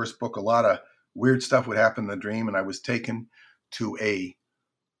on the first book. A lot of weird stuff would happen in the dream, and I was taken to it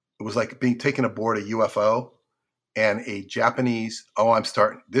was like being taken aboard a UFO, and a Japanese.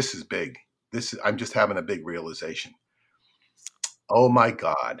 This is big. I'm just having a big realization. Oh my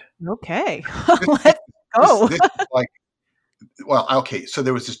God. Okay. Let's go. This is like, well, okay. So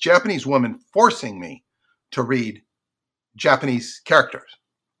there was this Japanese woman forcing me to read Japanese characters.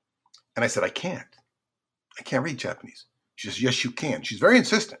 And I said, I can't read Japanese. She says, yes, you can. She's very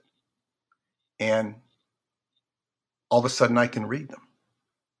insistent. And all of a sudden I can read them.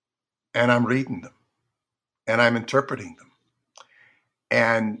 And I'm reading them. And I'm interpreting them.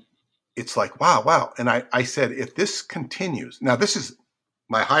 And it's like, wow. And I said, if this continues, now this is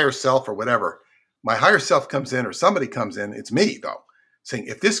my higher self or whatever. My higher self comes in or somebody comes in, it's me though, saying,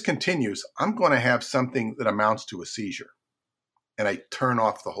 if this continues, I'm going to have something that amounts to a seizure. And I turn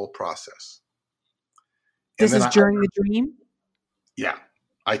off the whole process. This is during the dream? Yeah.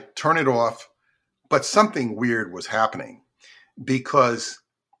 I turn it off, but something weird was happening because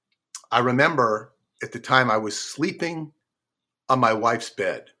I remember at the time I was sleeping on my wife's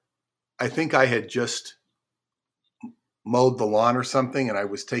bed. I think I had just mowed the lawn or something, and I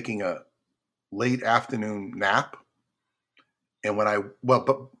was taking a late afternoon nap. And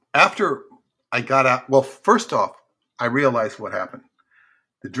but after I got out, first off, I realized what happened.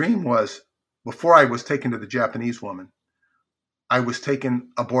 The dream was before I was taken to the Japanese woman, I was taken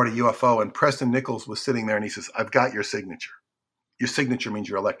aboard a UFO, and Preston Nichols was sitting there, and he says, I've got your signature. Your signature means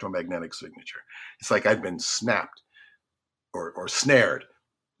your electromagnetic signature. It's like I'd been snapped or snared.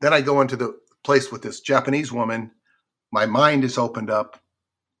 Then I go into the place with this Japanese woman. My mind is opened up.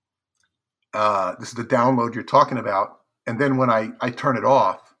 This is the download you're talking about. And then when I turn it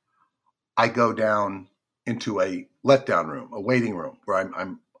off, I go down into a letdown room, a waiting room where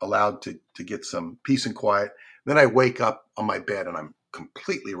I'm allowed to get some peace and quiet. Then I wake up on my bed and I'm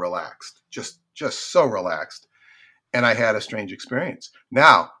completely relaxed, just so relaxed. And I had a strange experience.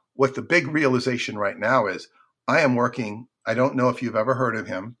 Now, what the big realization right now is, I am working. I don't know if you've ever heard of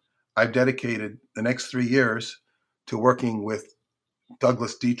him. I've dedicated the next 3 years to working with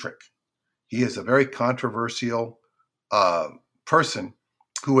Douglas Dietrich. He is a very controversial person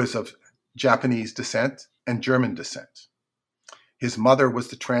who is of Japanese descent and German descent. His mother was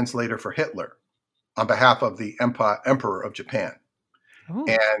the translator for Hitler on behalf of the Emperor of Japan. Oh,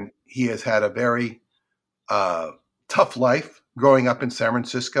 And he has had a very tough life growing up in San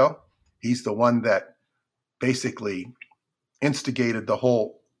Francisco. He's the one that basically instigated the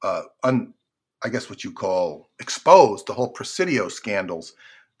whole, I guess what you call, exposed the whole Presidio scandals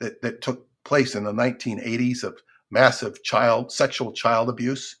that took place in the 1980s of massive sexual child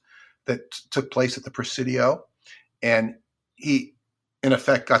abuse that took place at the Presidio. And he, in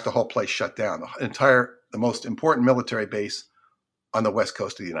effect, got the whole place shut down, the most important military base on the west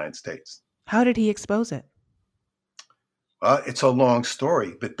coast of the United States. how did he expose it? It's a long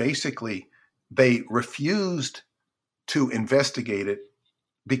story, but basically they refused to investigate it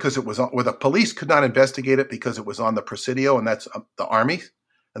because it was on, or the police could not investigate it because it was on the Presidio, and that's the Army.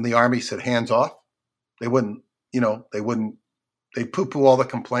 And the Army said, hands off. They wouldn't, they poo-poo all the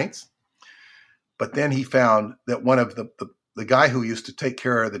complaints. But then he found that one of the guy who used to take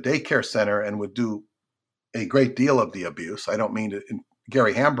care of the daycare center and would do a great deal of the abuse, I don't mean to,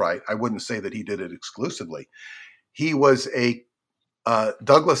 Gary Hambright, I wouldn't say that he did it exclusively. He was a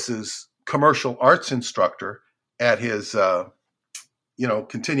Douglas's commercial arts instructor at his,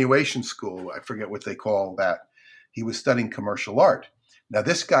 continuation school. I forget what they call that. He was studying commercial art. Now,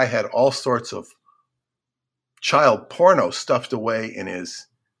 this guy had all sorts of child porno stuffed away in his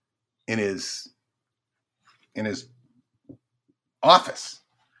office.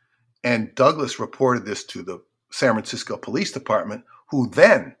 And Douglas reported this to the San Francisco Police Department, who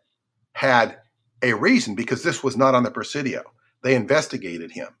then had a reason, because this was not on the Presidio. They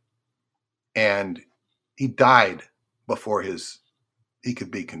investigated him, and he died before he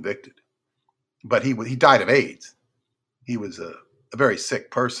could be convicted. But he died of AIDS. He was a very sick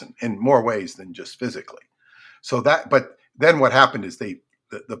person in more ways than just physically. But then what happened is the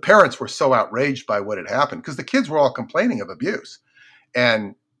parents were so outraged by what had happened, because the kids were all complaining of abuse,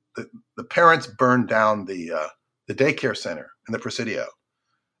 and the parents burned down the daycare center in the Presidio.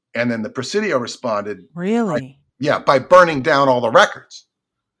 And then the Presidio responded, Really? by burning down all the records.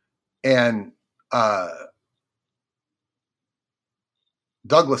 And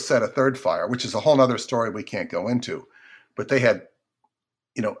Douglas set a third fire, which is a whole other story we can't go into. But they had,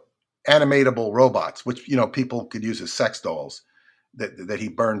 animatable robots, which, people could use as sex dolls, that he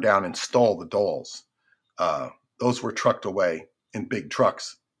burned down and stole the dolls. Those were trucked away in big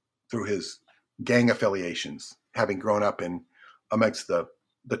trucks through his gang affiliations, having grown up amongst the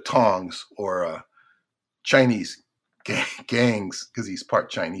Tongs or Chinese gangs, because he's part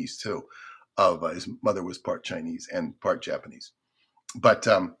Chinese too. His mother was part Chinese and part Japanese. But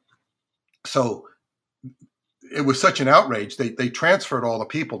so it was such an outrage. They transferred all the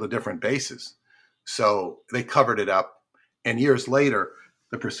people to different bases. So they covered it up. And years later,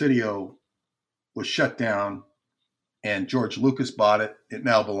 the Presidio was shut down, and George Lucas bought it. It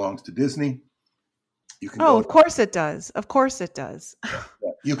now belongs to Disney. You can Oh, go. of course it does. Of course it does.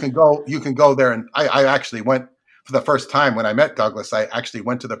 You can go there. And I actually went for the first time when I met Douglas. I actually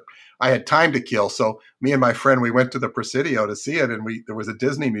went I had time to kill. So me and my friend, we went to the Presidio to see it. And there was a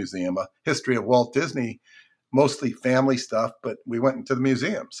Disney museum, a history of Walt Disney, mostly family stuff, but we went into the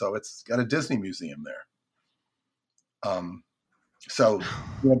museum. So it's got a Disney museum there. So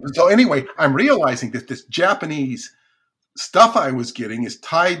anyway, I'm realizing that this Japanese stuff I was getting is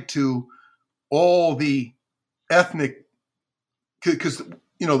tied to all the ethnic, because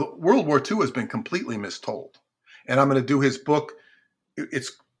the World War II has been completely mistold. And I'm going to do his book.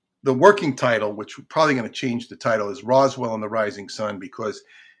 It's the working title, which we're probably going to change the title, is Roswell and the Rising Sun, because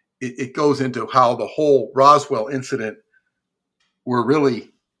it goes into how the whole Roswell incident were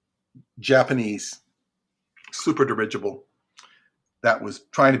really Japanese superdirigible that was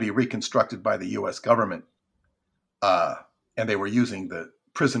trying to be reconstructed by the U.S. government. And they were using the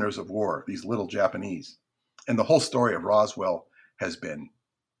prisoners of war, these little Japanese. And the whole story of Roswell has been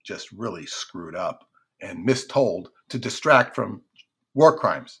just really screwed up and mistold to distract from war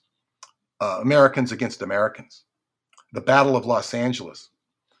crimes, Americans against Americans. The Battle of Los Angeles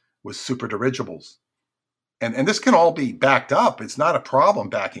was superdirigibles. And this can all be backed up. It's not a problem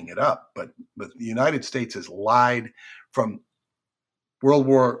backing it up, but the United States has lied from pre-World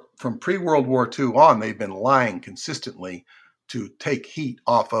War II on, they've been lying consistently to take heat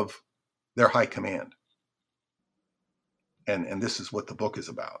off of their high command. And this is what the book is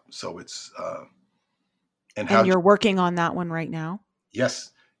about. So it's And you're working on that one right now?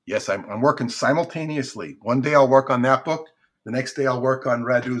 Yes, I'm working simultaneously. One day I'll work on that book. The next day I'll work on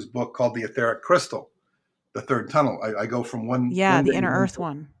Radu's book called The Etheric Crystal, The Third Tunnel. I go from one the day Inner Earth book.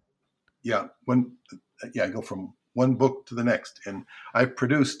 one. I go from one book to the next, and I've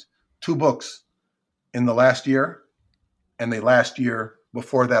produced 2 books in the last year, and the last year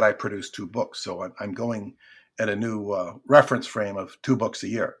before that I produced 2 books. So I'm going at a new reference frame of 2 books a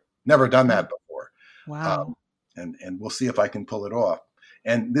year. Never done that before. Wow. And we'll see if I can pull it off.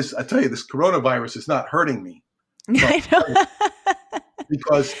 And this, I tell you, this coronavirus is not hurting me. I know.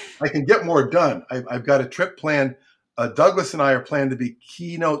 Because I can get more done. I've got a trip planned. Douglas and I are planned to be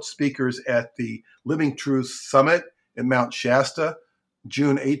keynote speakers at the Living Truths Summit in Mount Shasta,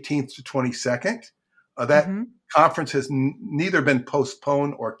 June 18th to 22nd. That conference has neither been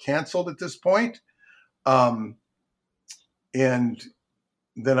postponed or canceled at this point. And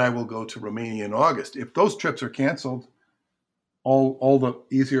then I will go to Romania in August. If those trips are canceled, all the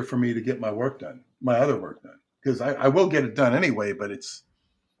easier for me to get my work done, my other work done. Because I will get it done anyway, but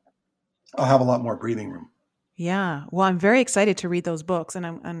I'll have a lot more breathing room. Yeah. Well, I'm very excited to read those books,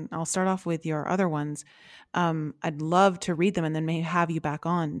 and I'll start off with your other ones. I'd love to read them and then maybe have you back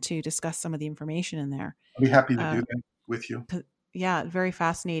on to discuss some of the information in there. I'll be happy to do that with you. Yeah, very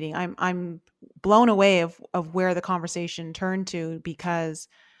fascinating. I'm blown away of where the conversation turned to, because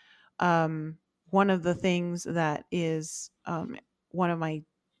one of the things that is one of my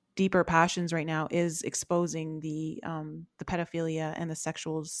deeper passions right now is exposing the pedophilia and the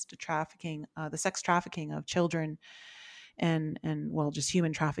the sex trafficking of children, and well, just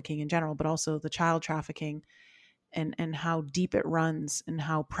human trafficking in general, but also the child trafficking, and how deep it runs and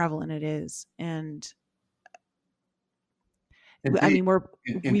how prevalent it is. And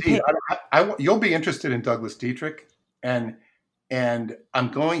Indeed. I mean, you'll be interested in Douglas Dietrich, and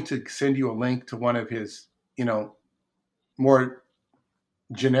I'm going to send you a link to one of his, more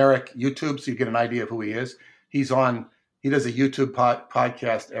generic YouTube, so you get an idea of who he is. He does a YouTube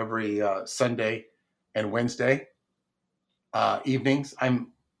podcast every Sunday and Wednesday evenings.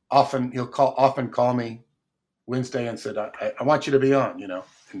 He'll often call me Wednesday and said, I want you to be on,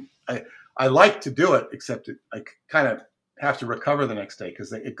 and I like to do it, except I kind of have to recover the next day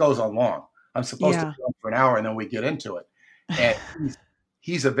because it goes on long. I'm supposed to be on for an hour and then we get into it. And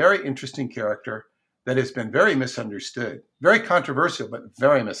he's a very interesting character that has been very misunderstood, very controversial, but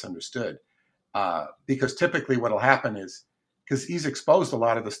very misunderstood. Because typically what will happen is, because he's exposed a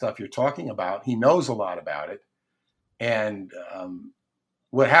lot of the stuff you're talking about, he knows a lot about it. And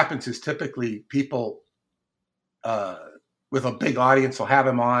what happens is typically people with a big audience will have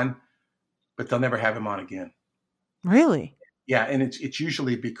him on, but they'll never have him on again. Really? Yeah, and it's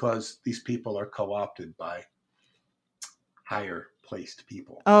usually because these people are co-opted by higher placed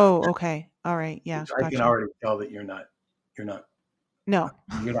people. Oh, okay. All right. Yeah. I can already tell that you're not No.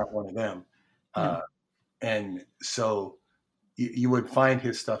 You're not one of them. No. And so you would find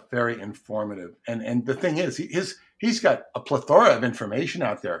his stuff very informative. And the thing is, he's got a plethora of information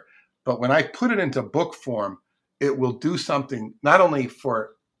out there, but when I put it into book form, it will do something not only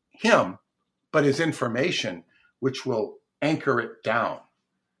for him, but his information, which will anchor it down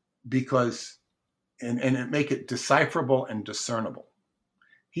because and make it decipherable and discernible.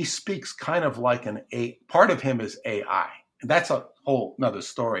 He speaks kind of like part of him is AI. And that's a whole nother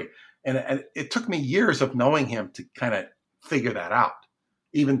story. And it took me years of knowing him to kind of figure that out,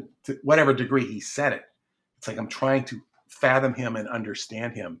 even to whatever degree he said it. It's like I'm trying to fathom him and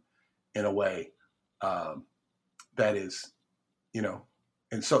understand him in a way that is,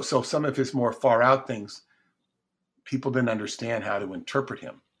 and so some of his more far out things, people didn't understand how to interpret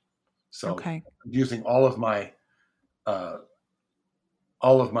him. So I'm using all of my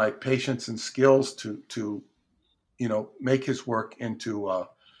patience and skills to make his work into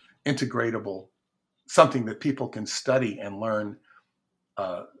integratable, something that people can study and learn,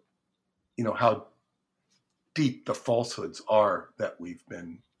 how deep the falsehoods are that we've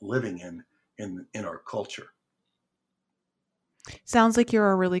been living in our culture. Sounds like you're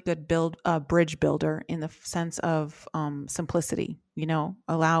a really good bridge builder in the sense of simplicity,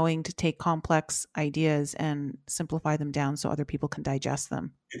 allowing to take complex ideas and simplify them down so other people can digest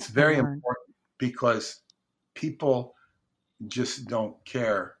them. It's very important because people just don't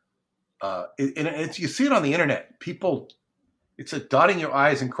care. You see it on the internet. It's a dotting your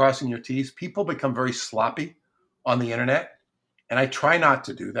I's and crossing your T's. People become very sloppy on the internet. And I try not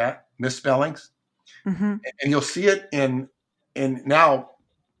to do that. Misspellings. Mm-hmm. And you'll see it in now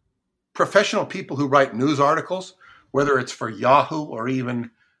professional people who write news articles, whether it's for Yahoo or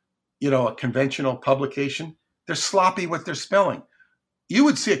even, a conventional publication. They're sloppy with their spelling. You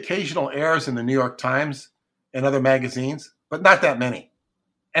would see occasional errors in the New York Times and other magazines, but not that many,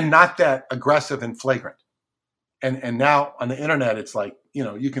 and not that aggressive and flagrant. And now on the internet, it's like,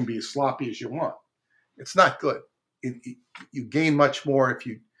 you can be as sloppy as you want. It's not good. You gain much more if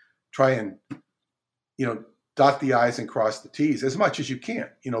you try and, dot the I's and cross the T's as much as you can.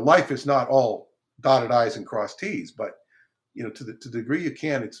 Life is not all dotted I's and crossed T's, but, to the degree you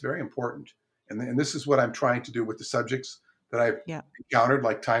can, it's very important. And this is what I'm trying to do with the subjects that I've Yeah. encountered,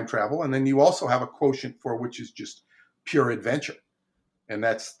 like time travel. And then you also have a quotient for which is just pure adventure. And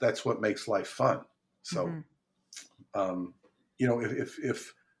that's what makes life fun. So, Mm-hmm.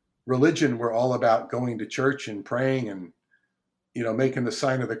 if religion were all about going to church and praying and, making the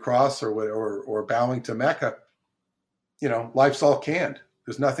sign of the cross or bowing to Mecca, life's all canned.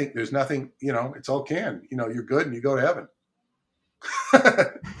 There's nothing, it's all canned. You're good and you go to heaven.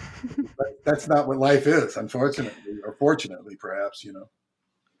 That's not what life is, unfortunately, or fortunately, perhaps.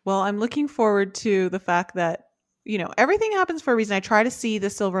 Well, I'm looking forward to the fact that everything happens for a reason. I try to see the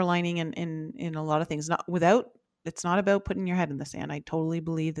silver lining in a lot of things. Not without It's not about putting your head in the sand. I totally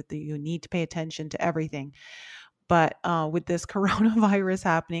believe that you need to pay attention to everything. But with this coronavirus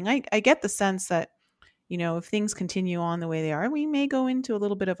happening, I get the sense that if things continue on the way they are, we may go into a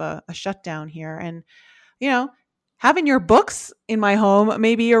little bit of a shutdown here. And you know, having your books in my home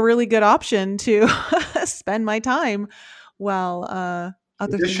may be a really good option to spend my time while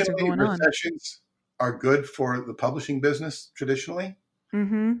other things are Traditionally, going on. recessions are good for the publishing business. Traditionally,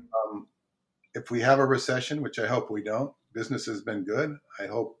 Mm-hmm. um, if we have a recession, which I hope we don't, business has been good. I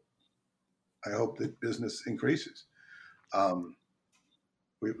hope that business increases. Um,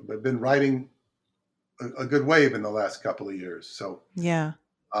 we've been riding a good wave in the last couple of years. So, Yeah.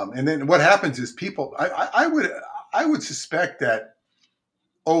 and then what happens is people. I would suspect that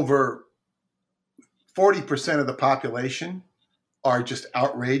over 40% of the population are just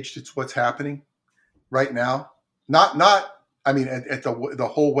outraged. It's what's happening right now. Not. I mean, at the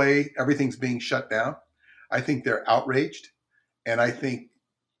whole way everything's being shut down. I think they're outraged, and I think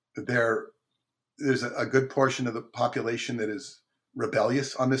there's a good portion of the population that is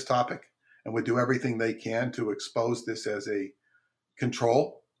rebellious on this topic and would do everything they can to expose this as a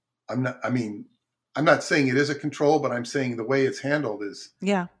control. I'm not. I mean, I'm not saying it is a control, but I'm saying the way it's handled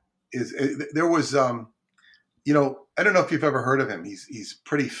Yeah. is there was I don't know if you've ever heard of him. He's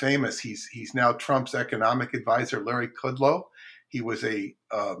pretty famous. He's now Trump's economic advisor, Larry Kudlow. He was a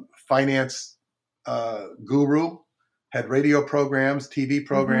finance guru, had radio programs, TV Mm-hmm.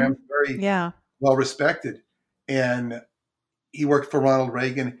 programs, very Yeah. well respected, and he worked for Ronald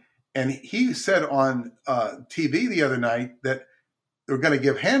Reagan. And he said on TV the other night that they're going to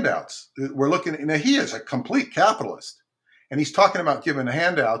give handouts. We're looking now. He is a complete capitalist, and he's talking about giving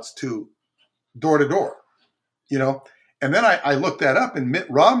handouts to door to door. You know, and then I looked that up, and Mitt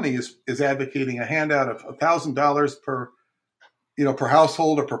Romney is advocating a handout of $1,000 per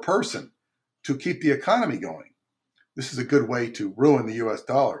household or per person to keep the economy going. This is a good way to ruin the U.S.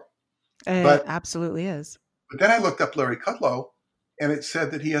 dollar. It But absolutely is. then I looked up Larry Kudlow, and it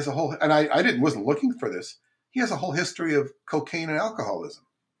said that he has a whole, and I wasn't looking for this. He has a whole history of cocaine and alcoholism.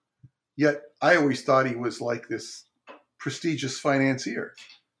 Yet I always thought he was like this prestigious financier.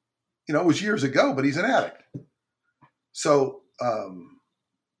 It was years ago, but he's an addict. So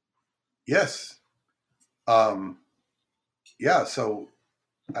yes, um, yeah. So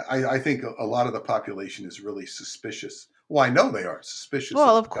I think a lot of the population is really suspicious. Well, I know they are suspicious of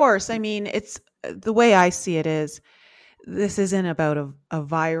Well, the of course. I mean, it's the way I see it is this isn't about a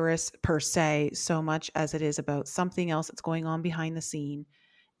virus per se so much as it is about something else that's going on behind the scene.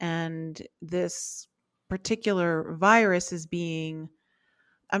 And this particular virus is being,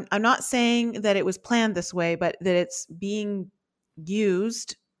 I'm not saying that it was planned this way, but that it's being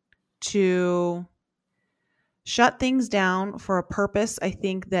used to shut things down for a purpose I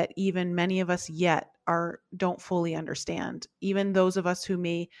think that even many of us yet are don't fully understand. Even those of us who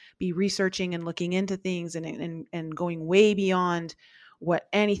may be researching and looking into things and going way beyond what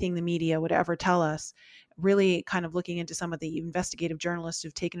anything the media would ever tell us, really kind of looking into some of the investigative journalists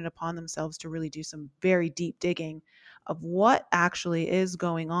who've taken it upon themselves to really do some very deep digging of what actually is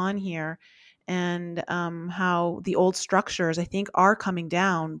going on here, and how the old structures I think are coming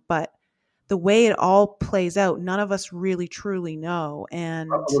down, but the way it all plays out, none of us really truly know. I And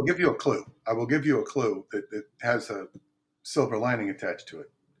will give you a clue. I will give you a clue that has a silver lining attached to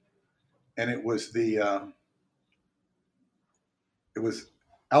it, and it was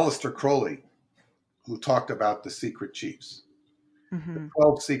Aleister Crowley who talked about the secret chiefs, the Mm-hmm.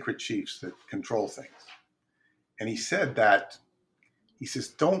 12 secret chiefs that control things. And he said that, he says,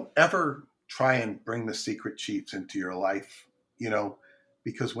 don't ever try and bring the secret chiefs into your life,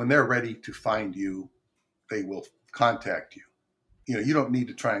 because when they're ready to find you, they will contact you. You don't need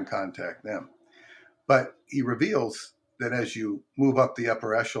to try and contact them. But he reveals that as you move up the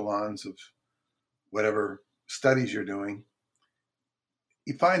upper echelons of whatever studies you're doing,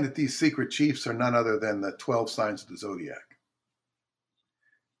 you find that these secret chiefs are none other than the 12 signs of the zodiac.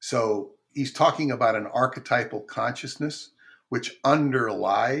 So he's talking about an archetypal consciousness which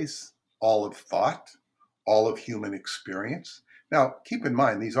underlies all of thought, all of human experience. Now, keep in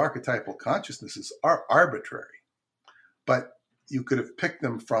mind, these archetypal consciousnesses are arbitrary, but you could have picked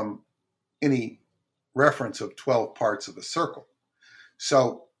them from any reference of 12 parts of a circle.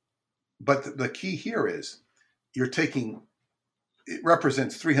 So, but the key here is it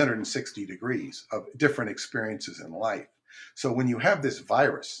represents 360 degrees of different experiences in life. So when you have this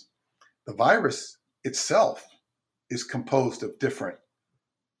virus, the virus itself is composed of different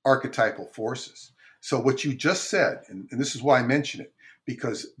archetypal forces. So what you just said, and this is why I mention it,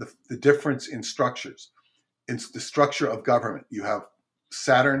 because the difference in structures, it's the structure of government. You have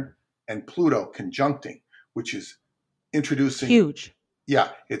Saturn and Pluto conjuncting, which is introducing. Huge. Yeah,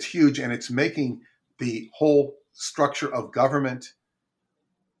 it's huge, and it's making the whole structure of government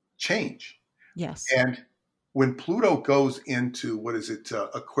change. Yes. And when Pluto goes into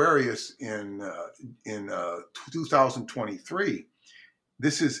Aquarius in 2023,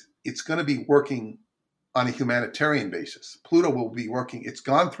 it's going to be working on a humanitarian basis. Pluto will be working. It's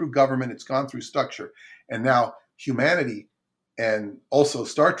gone through government. It's gone through structure, and now humanity and also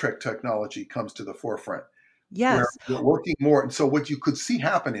Star Trek technology comes to the forefront. Yes. Where we're working more. And so what you could see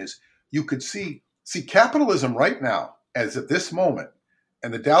happen is you could see capitalism right now, as at this moment,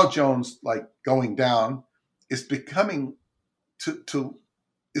 and the Dow Jones going down, is becoming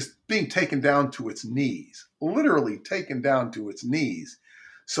is being taken down to its knees, literally taken down to its knees,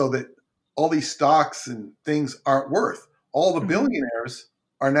 so that all these stocks and things aren't worth. All the billionaires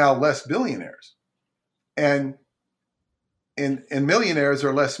are now less billionaires, and millionaires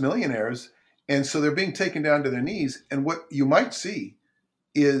are less millionaires. And so they're being taken down to their knees. And what you might see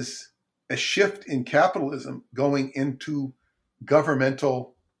is a shift in capitalism going into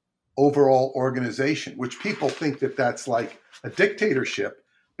governmental overall organization, which people think that that's like a dictatorship,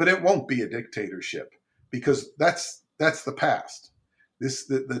 but it won't be a dictatorship, because that's the past.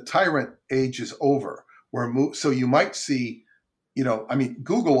 The tyrant age is over. So you might see,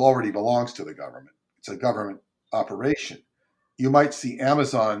 Google already belongs to the government. It's a government operation. You might see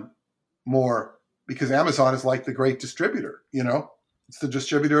Amazon more, because Amazon is like the great distributor, it's the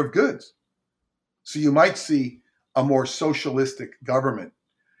distributor of goods. So you might see a more socialistic government.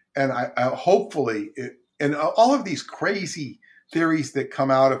 And I hopefully, and all of these crazy theories that come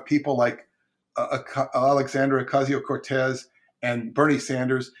out of people like Alexandria Ocasio-Cortez and Bernie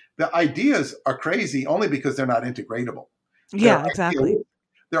Sanders, the ideas are crazy only because they're not integratable. Yeah, exactly.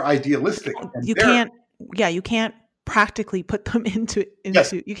 They're idealistic. You can't practically put them into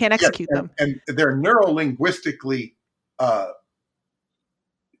yes, you can't execute them. And they're neurolinguistically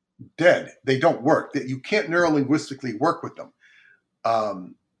dead. They don't work. You can't neurolinguistically work with them.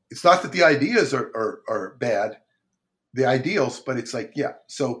 It's not that the ideas are bad, the ideals, but it's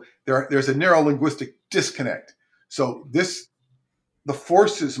so there's a neurolinguistic disconnect. So the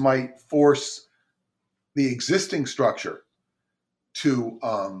forces might force the existing structure to,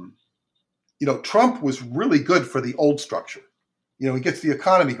 Trump was really good for the old structure. He gets the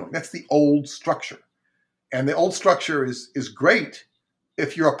economy going. That's the old structure. And the old structure is great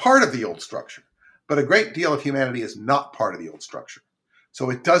if you're a part of the old structure. But a great deal of humanity is not part of the old structure. So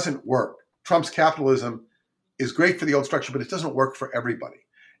it doesn't work. Trump's capitalism is great for the old structure, but it doesn't work for everybody.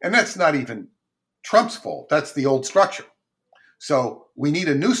 And that's not even Trump's fault. That's the old structure. So we need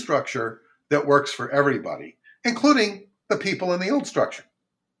a new structure that works for everybody, including the people in the old structure.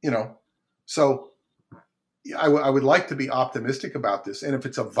 So I would like to be optimistic about this. And if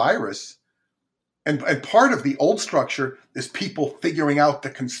it's a virus, and part of the old structure is people figuring out the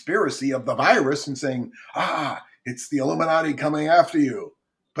conspiracy of the virus and saying, it's the Illuminati coming after you.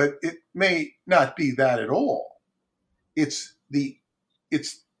 But it may not be that at all. It's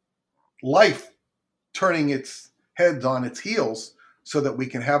life turning its heads on its heels so that we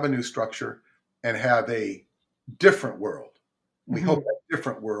can have a new structure and have a different world. We hope that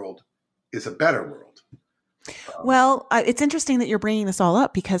different world is a better world. Well, it's interesting that you're bringing this all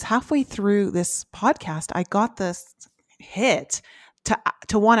up, because halfway through this podcast, I got this hit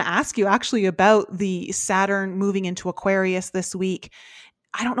to want to ask you actually about the Saturn moving into Aquarius this week.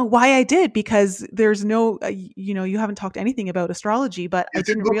 I don't know why I did, because there's no, you haven't talked anything about astrology, but I Is it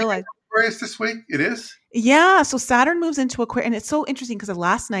didn't moving realize. into Aquarius this week? It is? Yeah, so Saturn moves into Aquarius, and it's so interesting because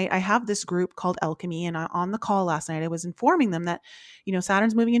last night I have this group called Alchemy, and on the call last night I was informing them that,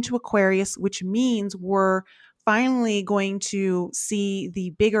 Saturn's moving into Aquarius, which means we're finally going to see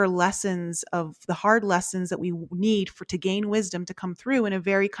the bigger lessons of the hard lessons that we need for to gain wisdom to come through in a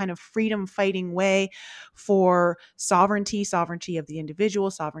very kind of freedom fighting way for sovereignty of the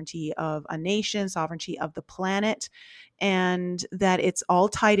individual, sovereignty of a nation, sovereignty of the planet, and that it's all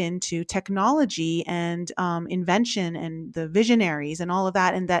tied into technology and invention and the visionaries and all of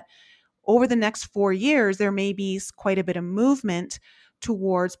that. And that over the next 4 years, there may be quite a bit of movement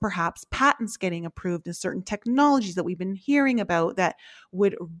towards perhaps patents getting approved in certain technologies that we've been hearing about that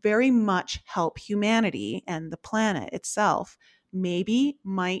would very much help humanity and the planet itself, maybe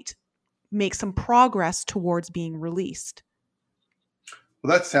might make some progress towards being released.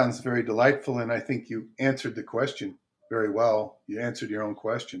 Well, that sounds very delightful, and I think you answered the question very well. You answered your own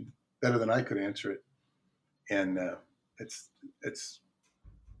question better than I could answer it, and it's it's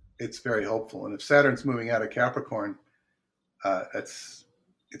it's very hopeful. And if Saturn's moving out of Capricorn, it's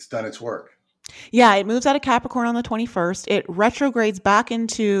done its work. Yeah, it moves out of Capricorn on the 21st. It retrogrades back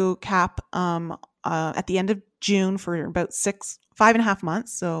into Cap at the end of June for about 5.5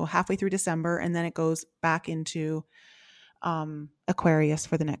 months, so halfway through December, and then it goes back into Aquarius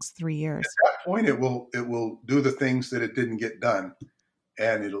for the next 3 years. At that point, it will do the things that it didn't get done,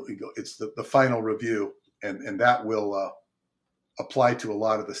 and it's the final review, and that will apply to a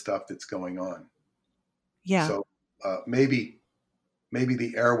lot of the stuff that's going on. Yeah, So maybe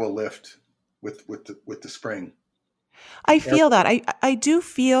the air will lift with the spring. I Air, feel that. I do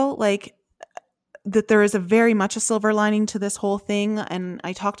feel like that there is a very much a silver lining to this whole thing, and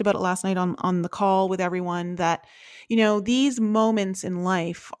I talked about it last night on the call with everyone, that these moments in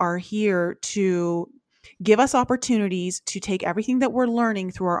life are here to give us opportunities to take everything that we're learning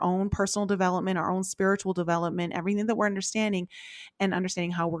through our own personal development, our own spiritual development, everything that we're understanding, and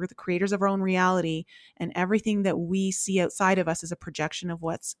understanding how we're the creators of our own reality, and everything that we see outside of us is a projection of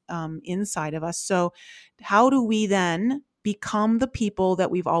what's inside of us. So how do we then become the people that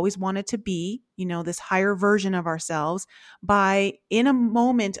we've always wanted to be, this higher version of ourselves, by, in a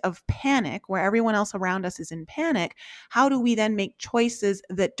moment of panic where everyone else around us is in panic, how do we then make choices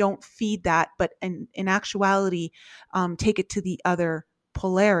that don't feed that, but in actuality, take it to the other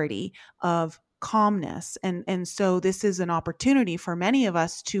polarity of calmness? And so this is an opportunity for many of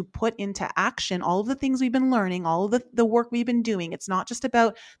us to put into action all of the things we've been learning, all of the work we've been doing. It's not just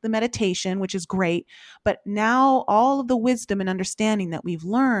about the meditation, which is great, but now all of the wisdom and understanding that we've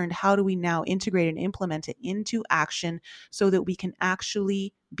learned, how do we now integrate and implement it into action so that we can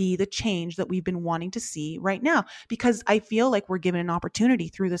actually be the change that we've been wanting to see right now? Because I feel like we're given an opportunity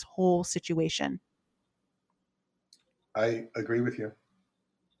through this whole situation. I agree with you.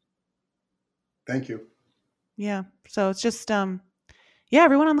 Thank you. Yeah. So it's just yeah,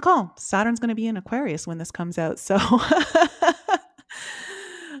 everyone on the call, Saturn's going to be in Aquarius when this comes out. So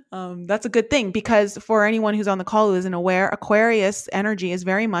that's a good thing, because for anyone who's on the call who isn't aware, Aquarius energy is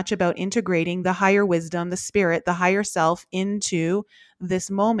very much about integrating the higher wisdom, the spirit, the higher self into this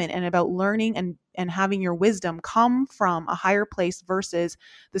moment, and about learning and having your wisdom come from a higher place versus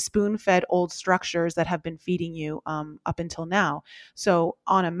the spoon-fed old structures that have been feeding you up until now. So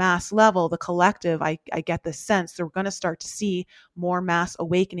on a mass level, the collective, I get this sense that we're going to start to see more mass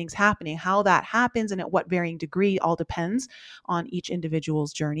awakenings happening. How that happens and at what varying degree all depends on each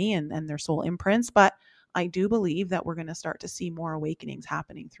individual's journey and their soul imprints. But I do believe that we're going to start to see more awakenings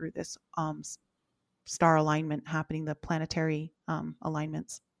happening through this star alignment happening, the planetary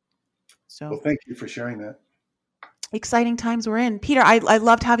alignments. So Well, thank you for sharing that. exciting times we're in. Peter, I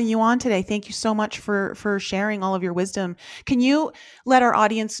loved having you on today. Thank you so much for sharing all of your wisdom. Can you let our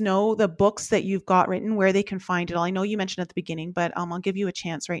audience know the books that you've got written, where they can find it all? I know you mentioned at the beginning, but I'll give you a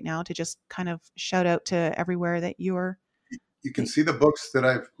chance right now to just kind of shout out to everywhere that you're. You can see the books that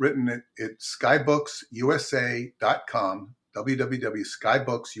I've written at skybooks.usa.com,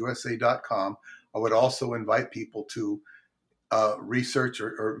 www.skybooks.usa.com. I would also invite people to research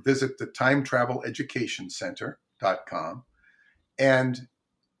or visit the Time Travel Education Center.com. And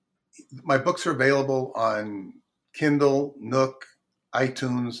my books are available on Kindle, Nook,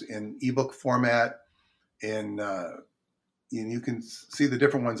 iTunes, in ebook format, and you can see the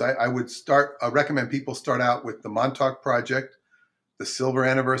different ones. I recommend people start out with the Montauk Project, the Silver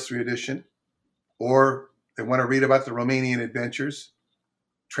Anniversary Edition, or they want to read about the Romanian adventures,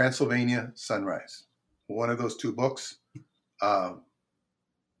 Transylvania Sunrise. One of those two books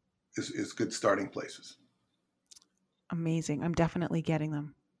is good starting places. Amazing. I'm definitely getting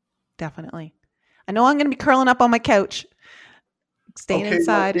them. Definitely. I know I'm going to be curling up on my couch, staying Okay, well,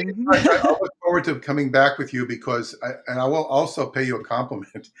 inside. And I'll look forward to coming back with you because, I will also pay you a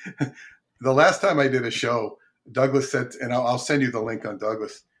compliment. The last time I did a show, Douglas said, and I'll send you the link on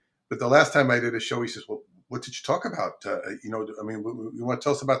Douglas. But the last time I did a show, he says, "Well, what did you talk about? I mean, you want to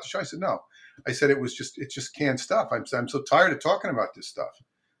tell us about the show?" I said, "No." I said, it's just canned stuff. I'm so tired of talking about this stuff.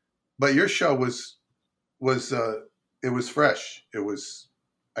 But your show was it was fresh.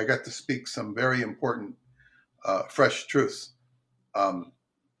 I got to speak some very important, fresh truths.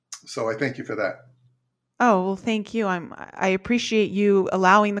 So I thank you for that. oh, well, thank you. I appreciate you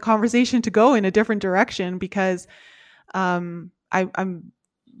allowing the conversation to go in a different direction because I'm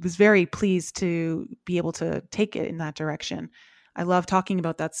was very pleased to be able to take it in that direction. I love talking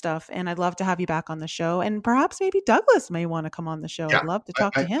about that stuff, and I'd love to have you back on the show. And perhaps maybe Douglas may want to come on the show. I'd Yeah, love to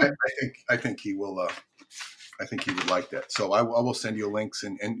talk to him. I think he will. I think he would like that. So I will send you links,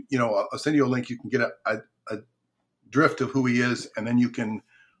 and I'll send you a link. You can get a drift of who he is, and then you can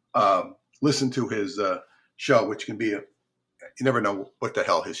listen to his show, which can be you never know what the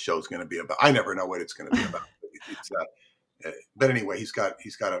hell his show is going to be about. I never know what it's going to be about. But anyway, he's got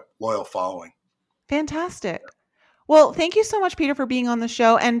a loyal following. Fantastic. Well, thank you so much, Peter, for being on the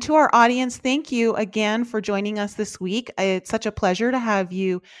show. And to our audience, thank you again for joining us this week. It's such a pleasure to have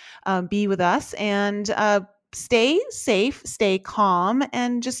you be with us. And stay safe, stay calm,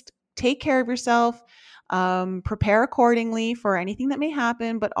 and just take care of yourself. Prepare accordingly for anything that may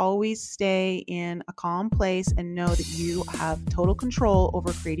happen, but always stay in a calm place and know that you have total control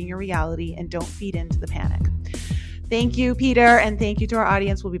over creating your reality and don't feed into the panic. Thank you, Peter, and thank you to our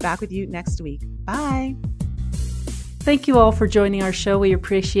audience. We'll be back with you next week. Bye. Thank you all for joining our show. We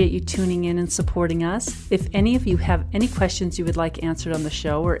appreciate you tuning in and supporting us. If any of you have any questions you would like answered on the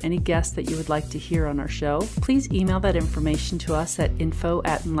show or any guests that you would like to hear on our show, please email that information to us at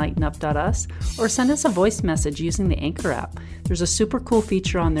info@enlightenup.us or send us a voice message using the Anchor app. There's a super cool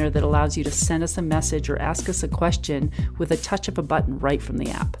feature on there that allows you to send us a message or ask us a question with a touch of a button right from the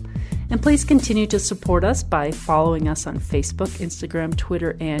app. And please continue to support us by following us on Facebook, Instagram,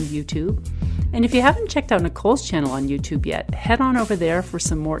 Twitter, and YouTube. And if you haven't checked out Nicole's channel on YouTube yet, head on over there for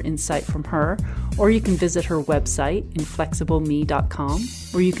some more insight from her, or you can visit her website, inflexibleme.com,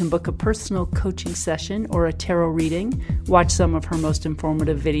 where you can book a personal coaching session or a tarot reading, watch some of her most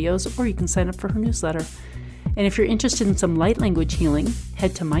informative videos, or you can sign up for her newsletter. And if you're interested in some light language healing,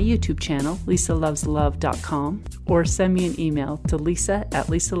 head to my YouTube channel, lisaloveslove.com, or send me an email to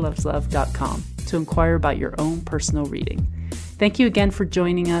lisa@lisaloveslove.com to inquire about your own personal reading. Thank you again for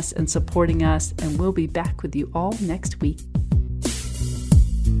joining us and supporting us, and we'll be back with you all next week.